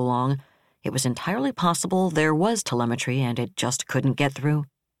for so long, it was entirely possible there was telemetry and it just couldn't get through.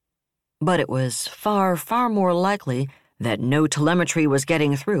 But it was far, far more likely that no telemetry was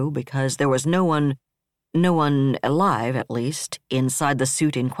getting through because there was no one alive, at least, inside the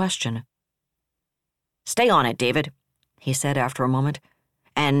suit in question. Stay on it, David, he said after a moment,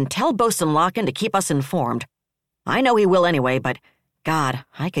 and tell Bosun Locken to keep us informed. I know he will anyway, but God,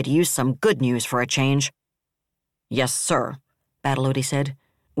 I could use some good news for a change. Yes, sir, Badalodi said.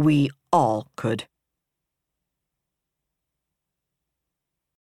 We all could.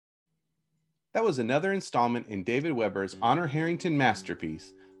 That was another installment in David Weber's Honor Harrington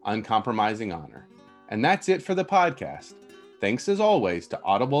masterpiece, Uncompromising Honor. And that's it for the podcast. Thanks as always to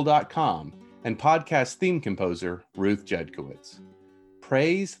Audible.com and podcast theme composer Ruth Judkowitz.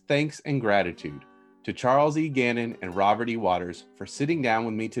 Praise, thanks, and gratitude to Charles E. Gannon and Robert E. Waters for sitting down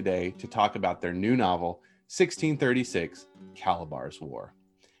with me today to talk about their new novel, 1636, Calabar's War.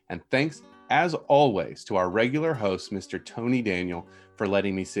 And thanks, as always, to our regular host, Mr. Tony Daniel, for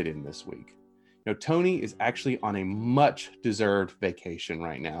letting me sit in this week. You know, Tony is actually on a much-deserved vacation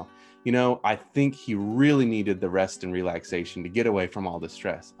right now. You know, I think he really needed the rest and relaxation to get away from all the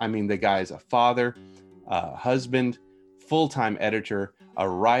stress. I mean, the guy's a father, a husband, full-time editor, a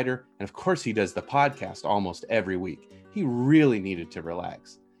writer, and of course he does the podcast almost every week. He really needed to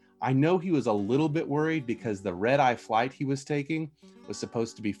relax. I know he was a little bit worried because the red-eye flight he was taking was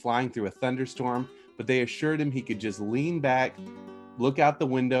supposed to be flying through a thunderstorm, but they assured him he could just lean back, look out the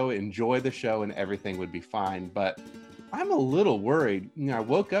window, enjoy the show, and everything would be fine. But I'm a little worried. You know, I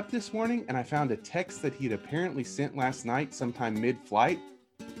woke up this morning and I found a text that he'd apparently sent last night sometime mid-flight.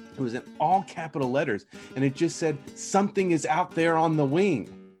 It was in all capital letters, and it just said, "Something is out there on the wing."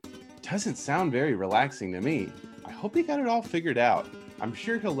 Doesn't sound very relaxing to me. I hope he got it all figured out. I'm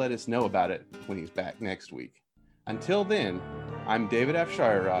sure he'll let us know about it when he's back next week. Until then, I'm David F.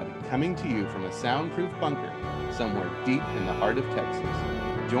 Shirerod, coming to you from a soundproof bunker somewhere deep in the heart of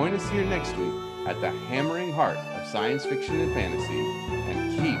Texas. Join us here next week at the hammering heart of science fiction and fantasy,